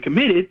that are already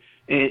committed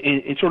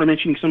and sort of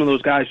mentioning some of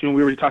those guys. You know,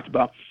 we already talked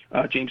about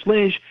James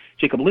Lynch,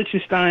 Jacob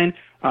Lichtenstein,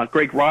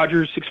 Greg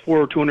Rogers,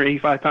 6'4",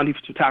 285-pound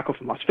defensive tackle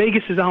from Las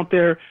Vegas is out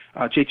there.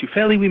 Jay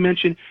Tufele we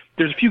mentioned.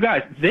 There's a few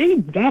guys. They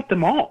want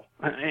them all.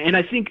 And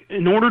I think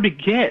in order to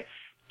get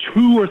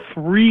 2 or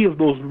 3 of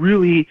those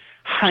really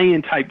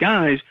high-end type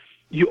guys,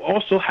 you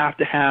also have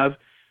to have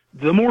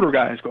the mortar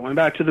guys, going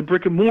back to the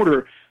brick and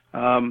mortar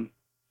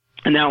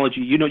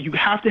analogy. You know, you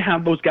have to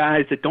have those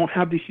guys that don't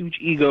have the huge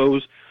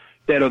egos,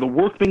 that are the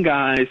workman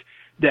guys,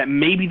 that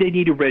maybe they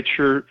need a red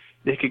shirt,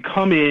 they could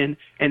come in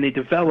and they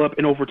develop,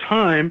 and over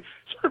time,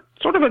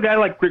 sort of a guy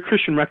like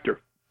Christian Rector.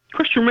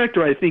 Christian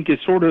Rector, I think, is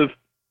sort of,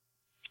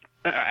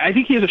 I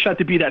think he has a shot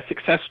to be that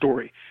success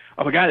story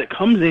of a guy that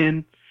comes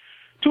in,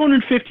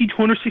 250,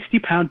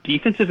 260-pound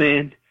defensive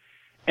end,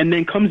 and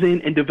then comes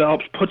in and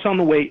develops, puts on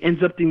the weight,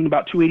 ends up being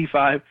about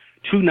 285,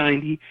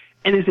 290,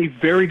 and is a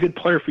very good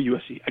player for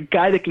USC, a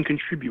guy that can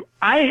contribute.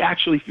 I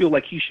actually feel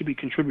like he should be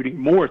contributing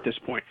more at this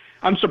point.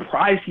 I'm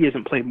surprised he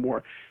hasn't played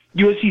more.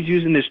 USC's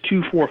using this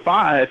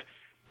 2-4-5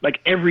 like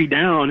every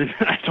down, and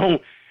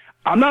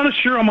I'm not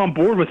sure I'm on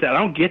board with that. I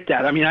don't get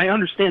that. I mean, I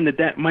understand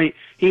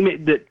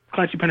that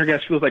Clancy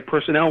Pendergast feels like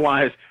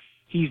personnel-wise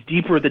he's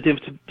deeper at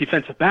the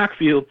defensive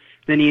backfield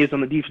than he is on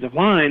the defensive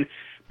line,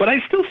 but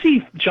I still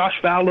see Josh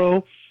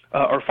Fatu,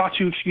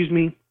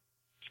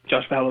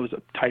 Josh Fatu is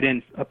a tight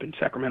end up in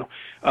Sacramento.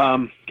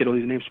 Get all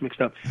these names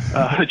mixed up.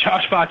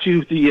 Josh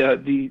Fatu,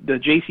 the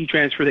JC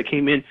transfer that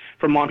came in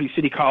from Long Beach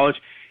City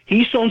College,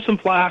 he's shown some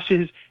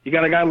flashes. You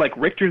got a guy like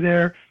Richter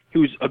there,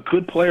 who's a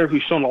good player,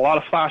 who's shown a lot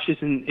of flashes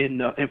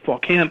in fall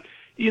camp.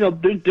 You know,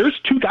 there's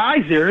 2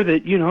 guys there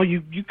that, you know,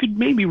 you could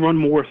maybe run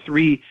more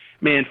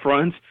 3-man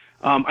fronts.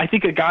 I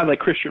think a guy like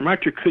Christian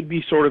Rector could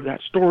be sort of that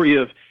story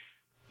of,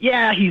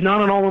 yeah, he's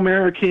not an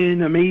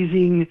All-American,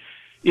 amazing.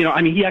 You know,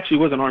 I mean, he actually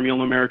was an Army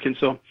All-American,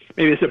 so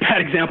maybe it's a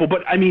bad example.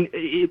 But, I mean,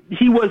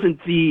 he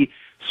wasn't the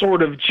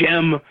sort of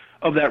gem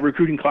of that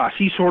recruiting class.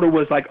 He sort of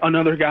was like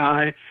another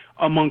guy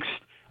amongst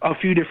a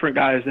few different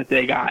guys that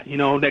they got, you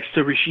know, next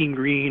to Rasheem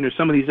Green or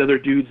some of these other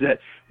dudes that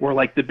were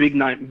like the big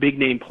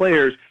name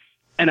players.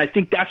 And I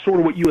think that's sort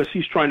of what USC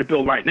is trying to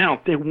build right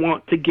now. They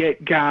want to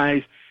get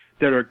guys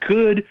that are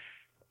good,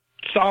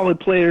 solid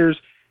players,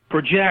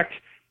 project.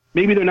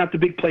 Maybe they're not the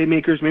big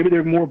playmakers. Maybe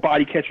they're more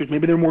body catchers.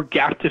 Maybe they're more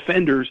gap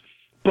defenders.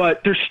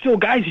 But there's still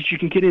guys that you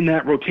can get in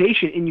that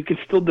rotation, and you can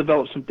still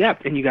develop some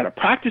depth. And you got to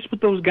practice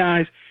with those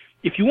guys.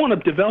 If you want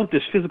to develop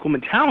this physical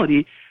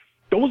mentality,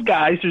 those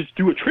guys, just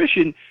through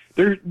attrition,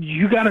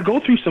 you got to go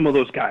through some of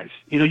those guys.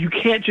 You know, you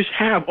can't just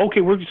have,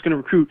 okay, we're just going to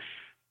recruit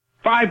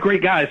 5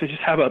 great guys and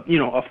just have a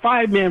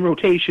 5-man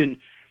rotation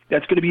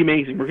that's going to be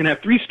amazing. We're going to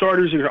have 3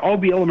 starters. They're going to all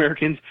be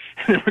All-Americans,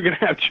 and then we're going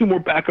to have 2 more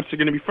backups that are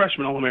going to be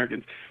freshman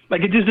All-Americans.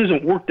 Like, it just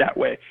doesn't work that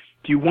way.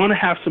 If you want to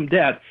have some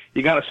depth,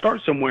 you got to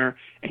start somewhere,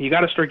 and you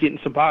got to start getting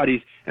some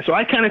bodies. And so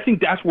I kind of think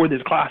that's where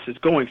this class is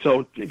going.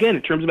 So, again,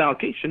 in terms of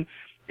allocation,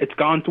 it's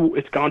gone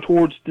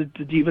towards the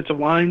defensive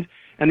lines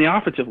and the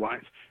offensive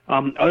lines.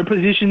 Other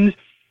positions,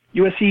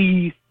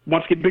 USC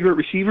wants to get bigger at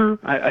receiver.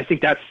 I think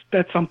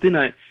that's something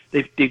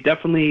they've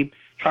definitely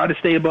tried to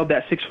stay above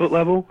that 6-foot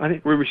level. I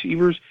think we're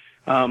receivers.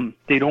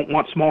 They don't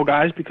want small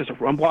guys because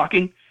of run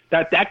blocking.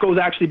 That goes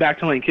actually back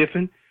to Lane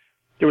Kiffin.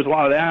 There was a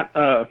lot of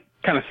that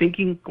kind of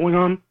thinking going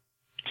on.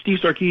 Steve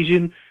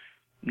Sarkisian,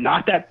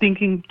 not that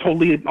thinking,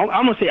 totally. I'm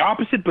going to say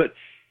opposite, but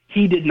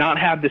he did not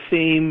have the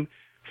same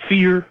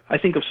fear, I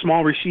think, of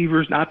small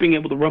receivers not being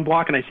able to run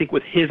block. And I think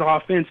with his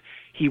offense,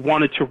 he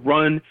wanted to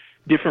run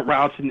different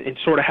routes and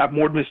sort of have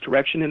more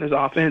misdirection in his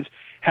offense,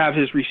 have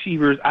his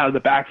receivers out of the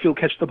backfield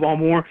catch the ball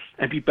more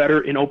and be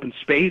better in open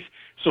space.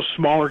 So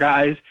smaller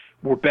guys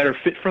were better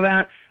fit for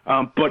that.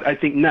 But I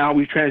think now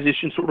we've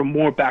transitioned sort of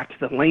more back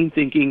to the lane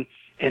thinking,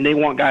 and they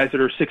want guys that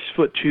are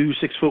 6'2",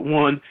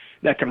 6'1",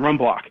 that can run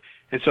block.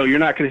 And so you're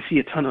not going to see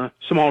a ton of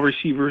small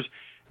receivers.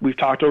 We've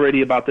talked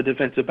already about the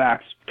defensive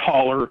backs,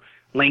 taller,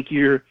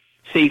 lankier,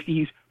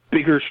 safeties,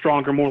 bigger,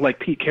 stronger, more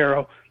like Pete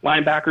Carroll.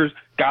 Linebackers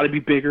got to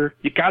be bigger.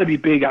 You got to be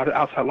big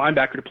outside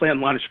linebacker to play on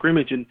the line of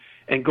scrimmage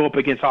and go up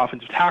against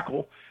offensive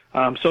tackle.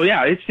 So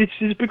yeah,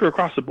 it's bigger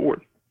across the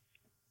board.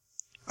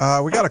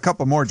 We got a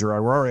couple more,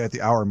 Gerard. We're already at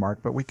the hour mark,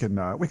 but we can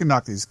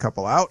knock these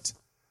couple out.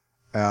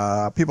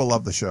 People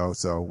love the show,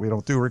 so we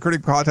don't do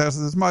recruiting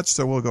podcasts as much,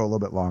 so we'll go a little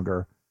bit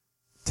longer.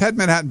 Ted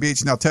Manhattan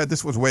Beach. Now, Ted,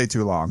 this was way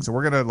too long, so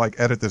we're going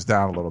to edit this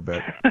down a little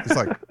bit. It's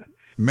like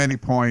many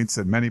points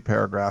and many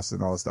paragraphs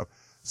and all this stuff.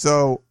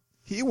 So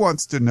he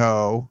wants to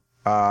know,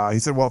 he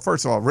said, well,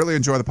 first of all, really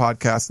enjoy the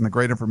podcast and the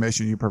great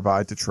information you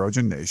provide to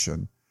Trojan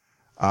Nation.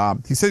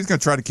 He said he's going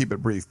to try to keep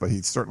it brief, but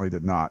he certainly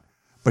did not.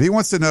 But he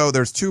wants to know,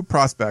 there's 2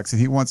 prospects, and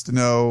he wants to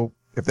know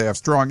if they have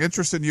strong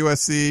interest in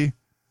USC.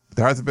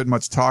 There hasn't been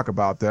much talk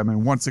about them,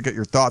 and wants to get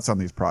your thoughts on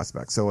these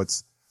prospects. So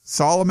it's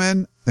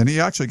Solomon, and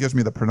he actually gives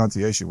me the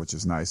pronunciation, which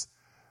is nice.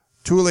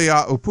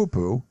 Tulia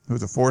Upupu,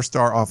 who's a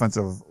 4-star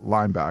outside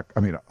linebacker,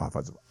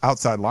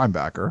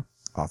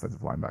 offensive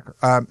linebacker.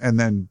 And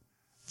then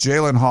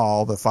Jalen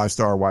Hall, the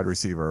 5-star wide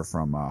receiver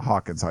from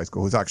Hawkins High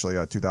School, who's actually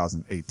a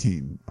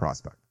 2018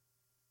 prospect.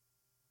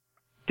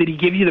 Did he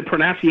give you the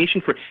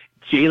pronunciation for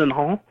Jalen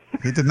Hall?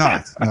 He did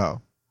not,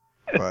 no.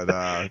 But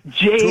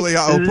Tulia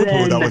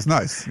Upupu, that was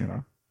nice, you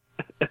know.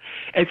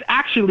 It's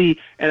actually,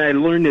 and I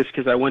learned this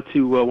because I went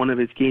to one of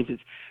his games,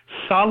 it's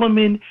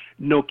Solomon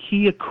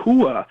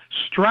Nokiakua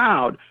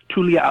Stroud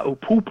Tulia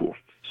Upupu.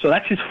 So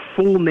that's his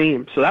full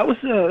name. So that was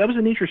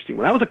an interesting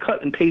one. That was a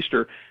cut and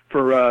paster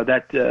for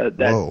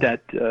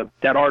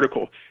that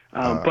article.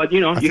 But, you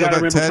know, you got to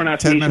remember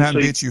pronunciation. Ted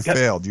Manhattan Beach, you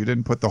failed. You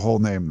didn't put the whole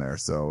name there.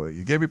 So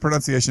you gave me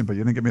pronunciation, but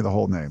you didn't give me the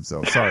whole name.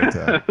 So sorry,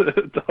 Ted.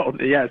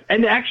 Yes.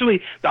 And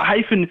actually, the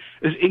hyphen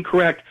is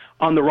incorrect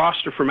on the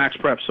roster for Max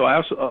Prep. So I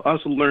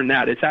also learned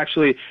that. It's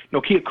actually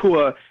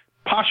Nokiakua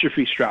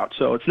apostrophe Stroud.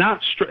 So it's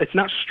not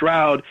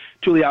Stroud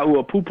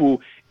Tulia'ua Pupu.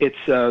 It's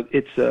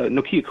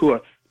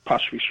Nokiakua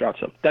apostrophe Stroud.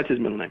 So that's his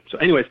middle name. So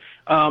anyways,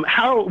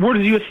 where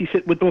does USC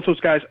sit with both those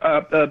guys?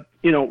 Tulia'ua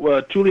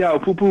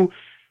Pupu,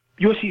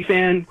 USC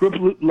fan, grew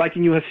up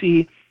liking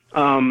USC,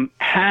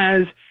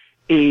 has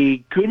a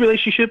good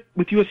relationship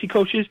with USC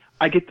coaches.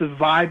 I get the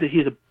vibe that he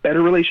has a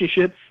better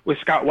relationship with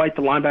Scott White,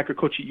 the linebacker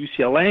coach at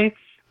UCLA.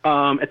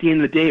 At the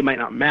end of the day, it might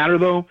not matter,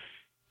 though.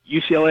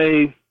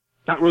 UCLA,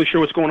 not really sure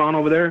what's going on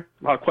over there.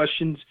 A lot of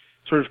questions,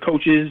 sort of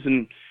coaches,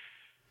 and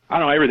I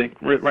don't know, everything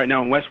right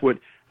now in Westwood.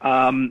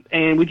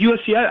 And with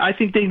USC, I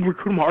think they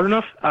recruit him hard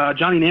enough.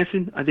 Johnny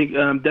Nansen, I think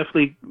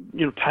definitely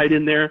tied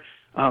in there.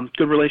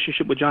 Good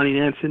relationship with Johnny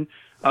Nansen.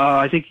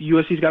 I think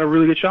USC's got a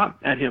really good shot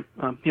at him.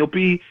 He'll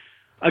be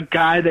a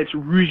guy that's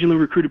regionally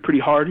recruited pretty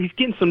hard. He's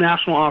getting some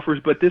national offers,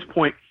 but at this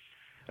point,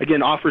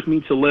 again, offers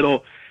means a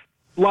little.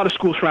 A lot of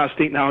schools from out of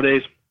state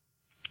nowadays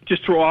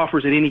just throw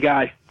offers at any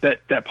guy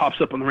that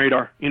pops up on the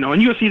radar. And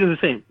USC does the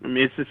same. I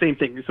mean, it's the same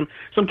thing.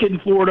 Some kid in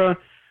Florida,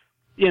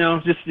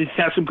 just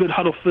has some good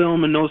huddle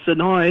film and knows that,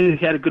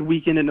 he had a good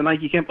weekend in the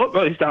Nike camp.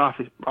 Oh, he's got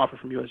an offer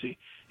from USC.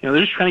 They're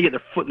just trying to get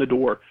their foot in the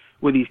door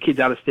with these kids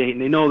out of state,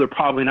 and they know they're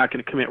probably not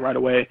going to commit right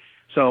away.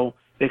 So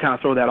they kind of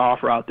throw that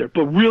offer out there.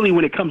 But really,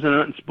 when it comes to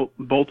nuts and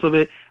bolts of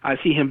it, I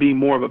see him being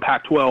more of a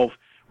Pac-12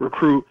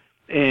 recruit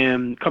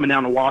and coming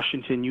down to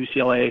Washington,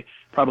 UCLA,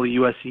 probably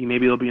USC.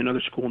 Maybe there'll be another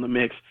school in the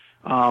mix.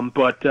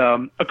 But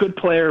a good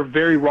player,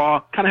 very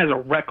raw, kind of has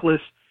a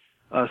reckless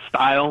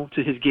style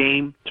to his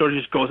game. Sort of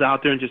just goes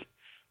out there and just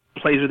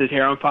plays with his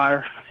hair on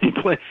fire. He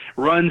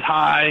runs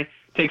high,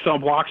 takes on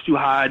blocks too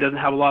high, doesn't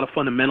have a lot of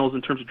fundamentals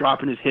in terms of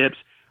dropping his hips.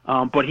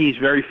 But he's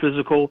very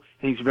physical,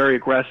 and he's very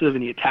aggressive,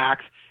 and he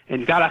attacks. And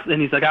he's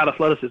got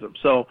athleticism.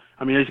 So,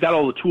 I mean, he's got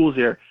all the tools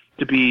there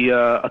to be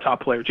a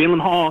top player.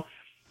 Jalen Hall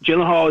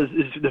is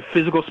the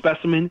physical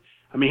specimen.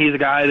 I mean, he's a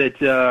guy that,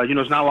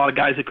 there's not a lot of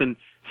guys that can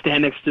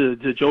stand next to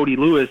Jody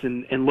Lewis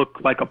and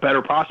look like a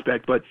better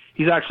prospect, but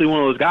he's actually one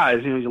of those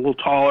guys. He's a little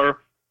taller,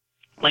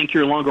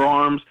 lankier, longer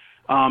arms.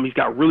 He's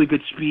got really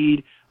good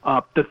speed.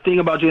 The thing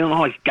about Jalen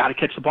Hall, he's got to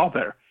catch the ball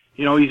better.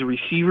 He's a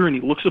receiver and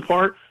he looks the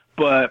part,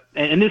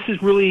 and this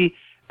is really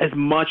as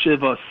much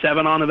of a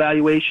 7-on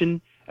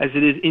evaluation as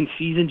it is in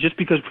season, just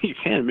because we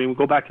can. I mean, we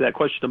go back to that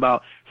question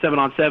about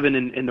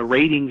 7-on-7 and the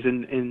ratings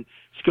and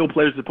skill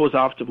players as opposed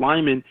to offensive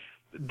linemen.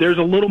 There's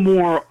a little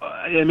more,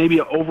 maybe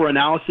an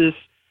over-analysis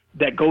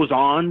that goes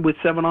on with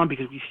 7-on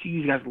because we see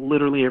these guys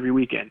literally every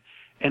weekend.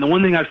 And the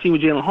one thing I've seen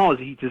with Jalen Hall is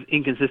he's just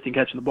inconsistent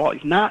catching the ball.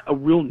 He's not a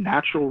real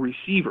natural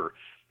receiver,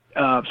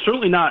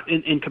 certainly not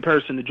in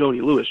comparison to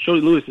Jody Lewis.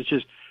 Jody Lewis is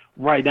just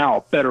right now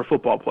a better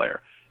football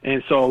player.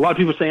 And so a lot of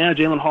people say,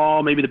 Jalen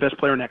Hall, maybe the best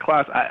player in that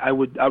class. I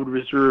would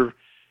reserve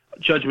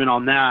judgment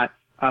on that,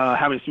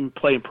 having seen him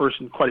play in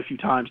person quite a few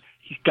times.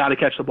 He's got to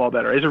catch the ball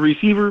better. As a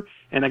receiver,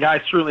 and a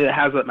guy certainly that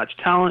has that much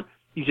talent,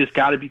 he's just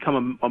got to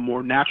become a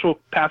more natural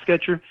pass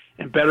catcher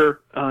and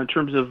better in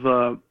terms of,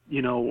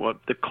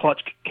 the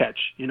clutch catch,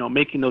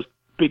 making those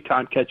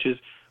big-time catches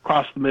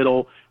across the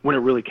middle when it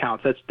really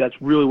counts. That's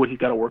really what he's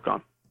got to work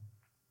on.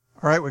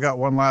 All right, we got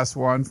one last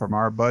one from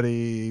our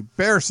buddy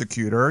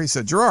Bearsecutor. He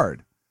said,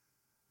 Gerard,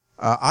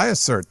 I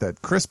assert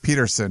that Chris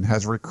Peterson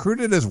has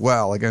recruited as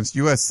well against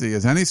USC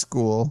as any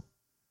school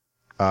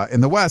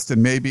in the West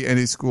and maybe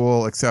any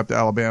school except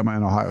Alabama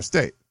and Ohio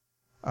State.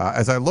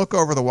 As I look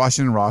over the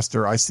Washington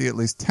roster, I see at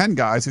least 10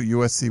 guys who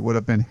USC would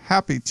have been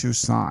happy to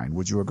sign.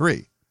 Would you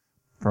agree?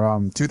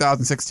 From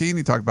 2016,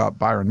 he talked about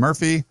Byron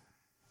Murphy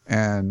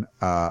and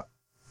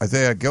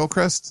Isaiah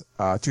Gilchrist.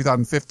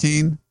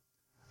 2015,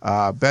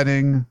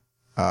 Benning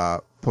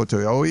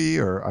Potooi,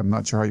 or I'm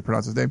not sure how you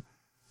pronounce his name,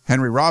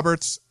 Henry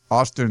Roberts,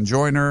 Austin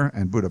Joyner,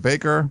 and Buda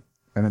Baker.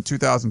 And in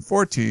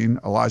 2014,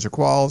 Elijah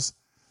Qualls,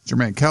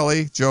 Jermaine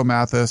Kelly, Joe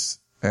Mathis,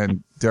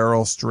 and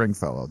Daryl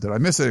Stringfellow. Did I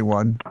miss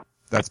anyone?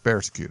 That's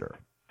Bearsecutor.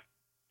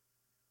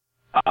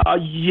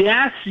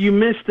 Yes, you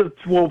missed it.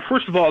 Well,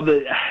 first of all,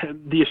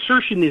 the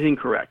assertion is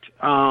incorrect.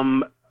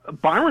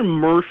 Byron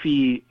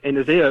Murphy and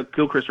Isaiah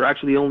Gilchrist are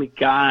actually the only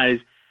guys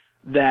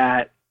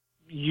that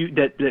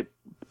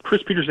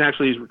Chris Peterson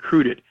actually has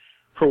recruited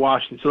for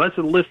Washington. So that's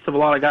a list of a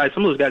lot of guys.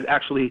 Some of those guys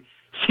actually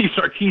Steve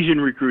Sarkisian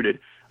recruited.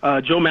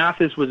 Joe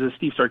Mathis was a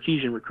Steve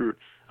Sarkisian recruit.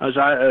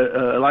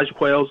 Elijah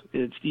Quails,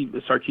 Steve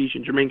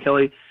Sarkisian. Jermaine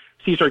Kelly,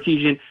 Steve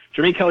Sarkisian.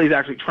 Jermaine Kelly is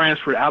actually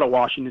transferred out of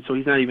Washington, so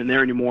he's not even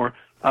there anymore.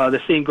 The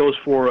same goes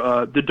for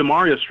the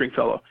DeMario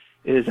Stringfellow,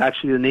 is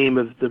actually the name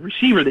of the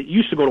receiver that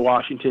used to go to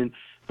Washington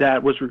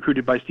that was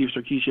recruited by Steve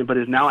Sarkisian, but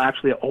is now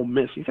actually at Ole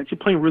Miss. He's actually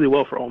playing really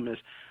well for Ole Miss.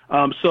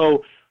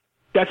 So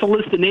that's a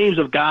list of names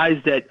of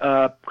guys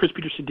that Chris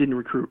Peterson didn't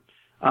recruit.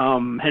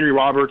 Henry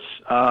Roberts,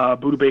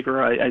 Buda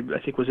Baker, I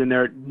think was in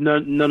there.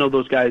 None of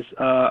those guys,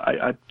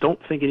 I don't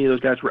think any of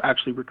those guys were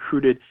actually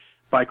recruited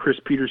by Chris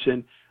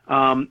Peterson.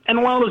 And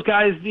a lot of those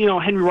guys,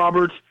 Henry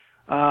Roberts,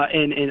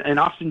 and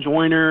Austin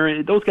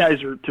Joyner, those guys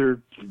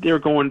they're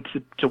going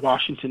to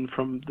Washington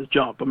from the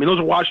jump. I mean, those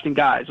are Washington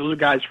guys. Those are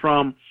guys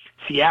from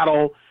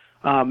Seattle,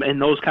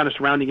 and those kind of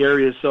surrounding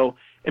areas. So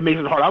it makes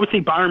it hard. I would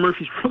say Byron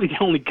Murphy's really the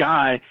only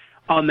guy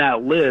on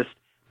that list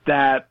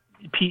that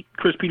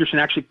Chris Peterson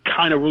actually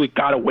kind of really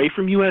got away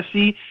from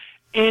USC.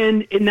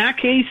 And in that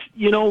case,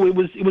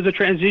 it was a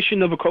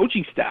transition of a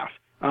coaching staff.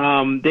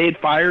 They had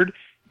fired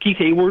Keith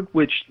Hayward,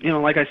 which,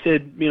 like I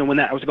said, when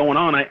that was going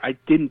on, I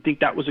didn't think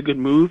that was a good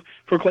move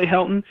for Clay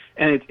Helton,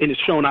 and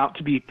it's shown out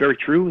to be very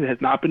true. It has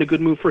not been a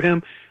good move for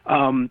him.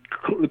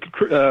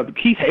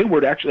 Keith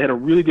Hayward actually had a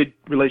really good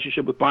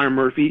relationship with Byron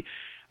Murphy.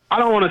 I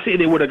don't want to say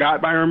they would have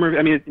got Byron Murphy.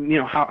 I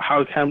mean,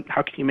 how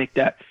can you make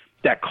that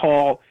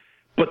call?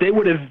 But they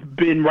would have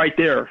been right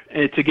there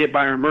to get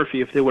Byron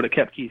Murphy if they would have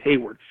kept Keith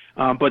Hayward.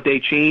 But they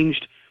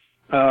changed,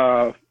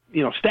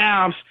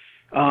 staffs.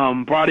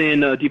 Brought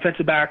in a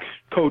defensive back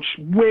coach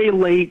way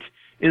late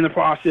in the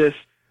process.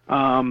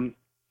 Didn't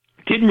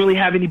really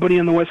have anybody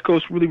on the West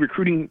Coast really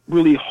recruiting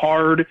really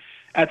hard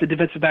at the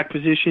defensive back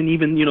position.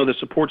 Even, the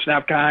support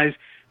staff guys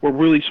were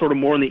really sort of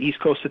more on the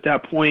East Coast at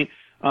that point.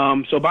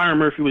 So Byron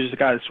Murphy was just a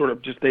guy that sort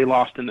of just they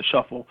lost in the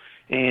shuffle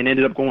and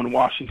ended up going to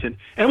Washington.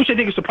 And which I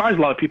think surprised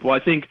a lot of people. I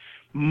think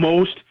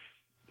most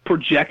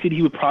projected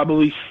he would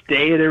probably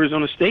stay at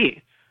Arizona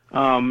State.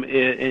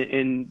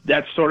 And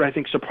that sort of, I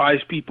think,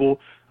 surprised people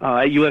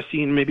at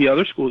USC and maybe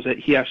other schools that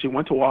he actually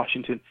went to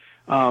Washington.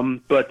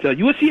 But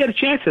USC had a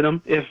chance at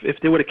him if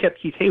they would have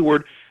kept Keith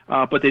Hayward,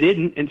 but they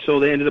didn't, and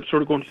so they ended up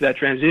sort of going through that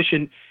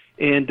transition.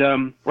 And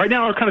right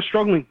now are kind of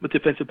struggling with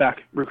defensive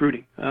back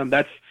recruiting.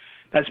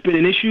 That's been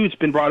an issue. It's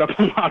been brought up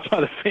a lot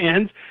by the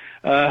fans.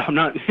 I'm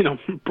not,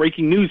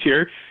 breaking news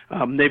here.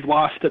 They've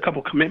lost a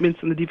couple commitments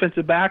in the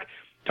defensive back.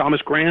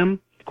 Thomas Graham,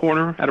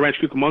 corner, out of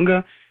Rancho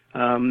Cucamonga.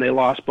 They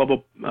lost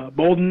Bubba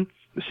Bolden,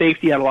 the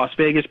safety out of Las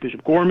Vegas,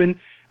 Bishop Gorman.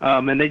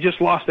 And they just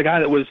lost a guy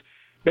that was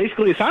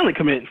basically a silent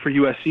commit for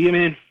USC. I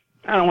mean,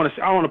 I don't want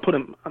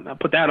to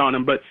put that on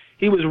him, but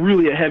he was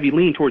really a heavy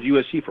lean towards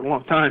USC for a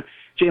long time.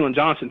 Jalen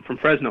Johnson from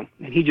Fresno,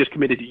 and he just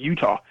committed to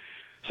Utah.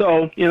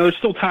 So, there's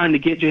still time to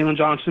get Jalen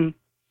Johnson.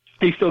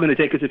 He's still going to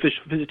take his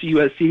official visit to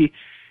USC.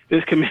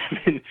 This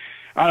commitment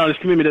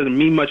doesn't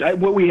mean much.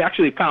 What we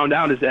actually found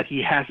out is that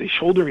he has a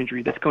shoulder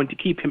injury that's going to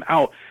keep him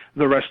out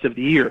the rest of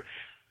the year.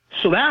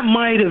 So that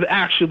might have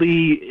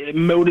actually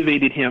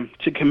motivated him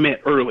to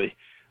commit early.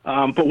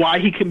 But why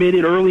he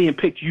committed early and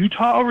picked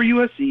Utah over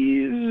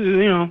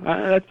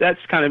USC,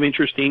 that's kind of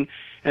interesting.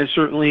 And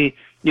certainly,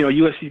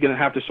 USC is going to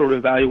have to sort of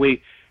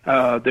evaluate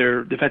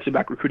their defensive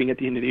back recruiting at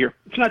the end of the year.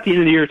 It's not the end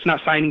of the year. It's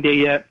not signing day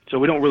yet, so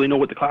we don't really know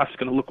what the class is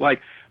going to look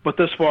like. But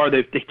thus far,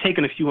 they've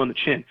taken a few on the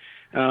chin.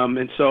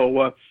 And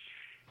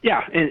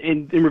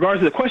in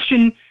regards to the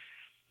question,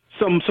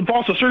 some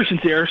false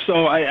assertions there.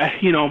 So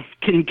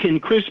can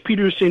Chris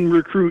Peterson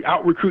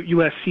out-recruit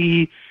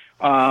USC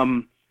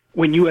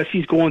when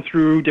USC is going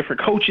through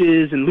different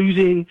coaches and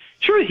losing?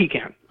 Sure, he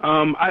can.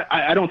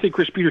 I don't think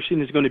Chris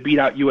Peterson is going to beat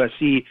out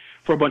USC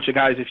for a bunch of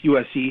guys if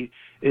USC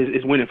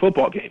is winning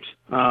football games.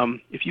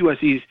 If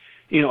USC's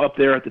up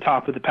there at the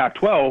top of the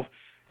Pac-12,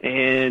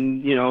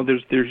 and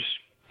there's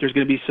going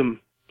to be some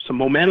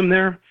momentum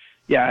there.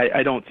 Yeah,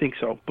 I don't think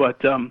so. But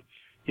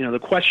the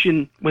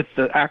question with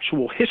the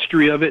actual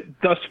history of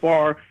it thus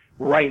far,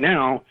 right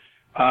now,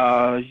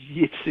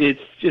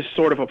 it's just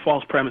sort of a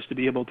false premise to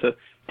be able to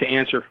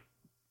answer.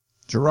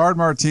 Gerard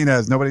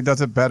Martinez, nobody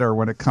does it better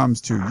when it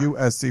comes to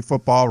USC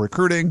football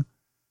recruiting.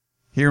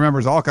 He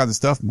remembers all kinds of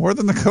stuff, more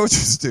than the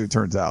coaches do,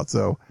 turns out.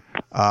 So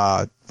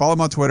follow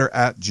him on Twitter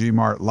at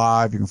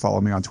GMartLive. You can follow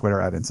me on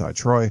Twitter at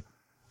InsideTroy.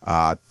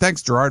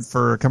 Thanks, Gerard,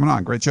 for coming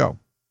on. Great show.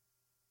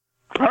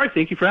 All right,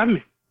 thank you for having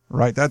me.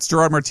 Right, that's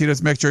Gerard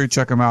Martinez. Make sure you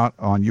check him out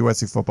on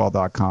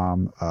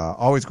USCFootball.com.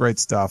 Always great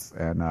stuff,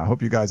 and I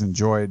hope you guys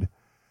enjoyed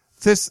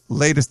this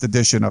latest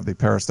edition of the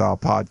Peristyle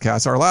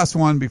Podcast, our last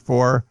one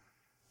before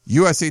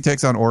USC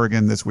takes on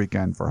Oregon this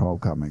weekend for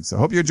homecoming. So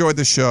hope you enjoyed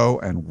the show,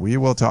 and we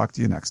will talk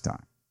to you next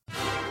time.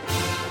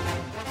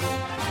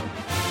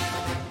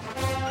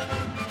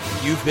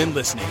 You've been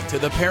listening to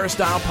the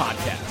Peristyle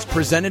Podcast,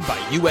 presented by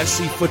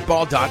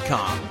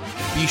USCFootball.com.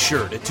 Be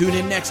sure to tune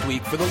in next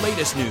week for the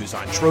latest news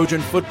on Trojan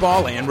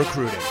football and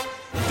recruiting.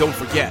 And don't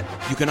forget,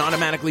 you can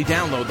automatically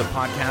download the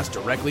podcast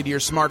directly to your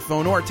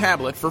smartphone or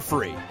tablet for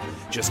free.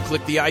 Just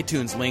click the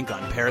iTunes link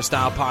on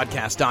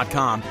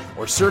peristylepodcast.com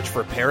or search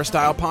for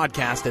Peristyle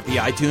Podcast at the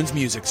iTunes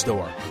Music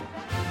Store.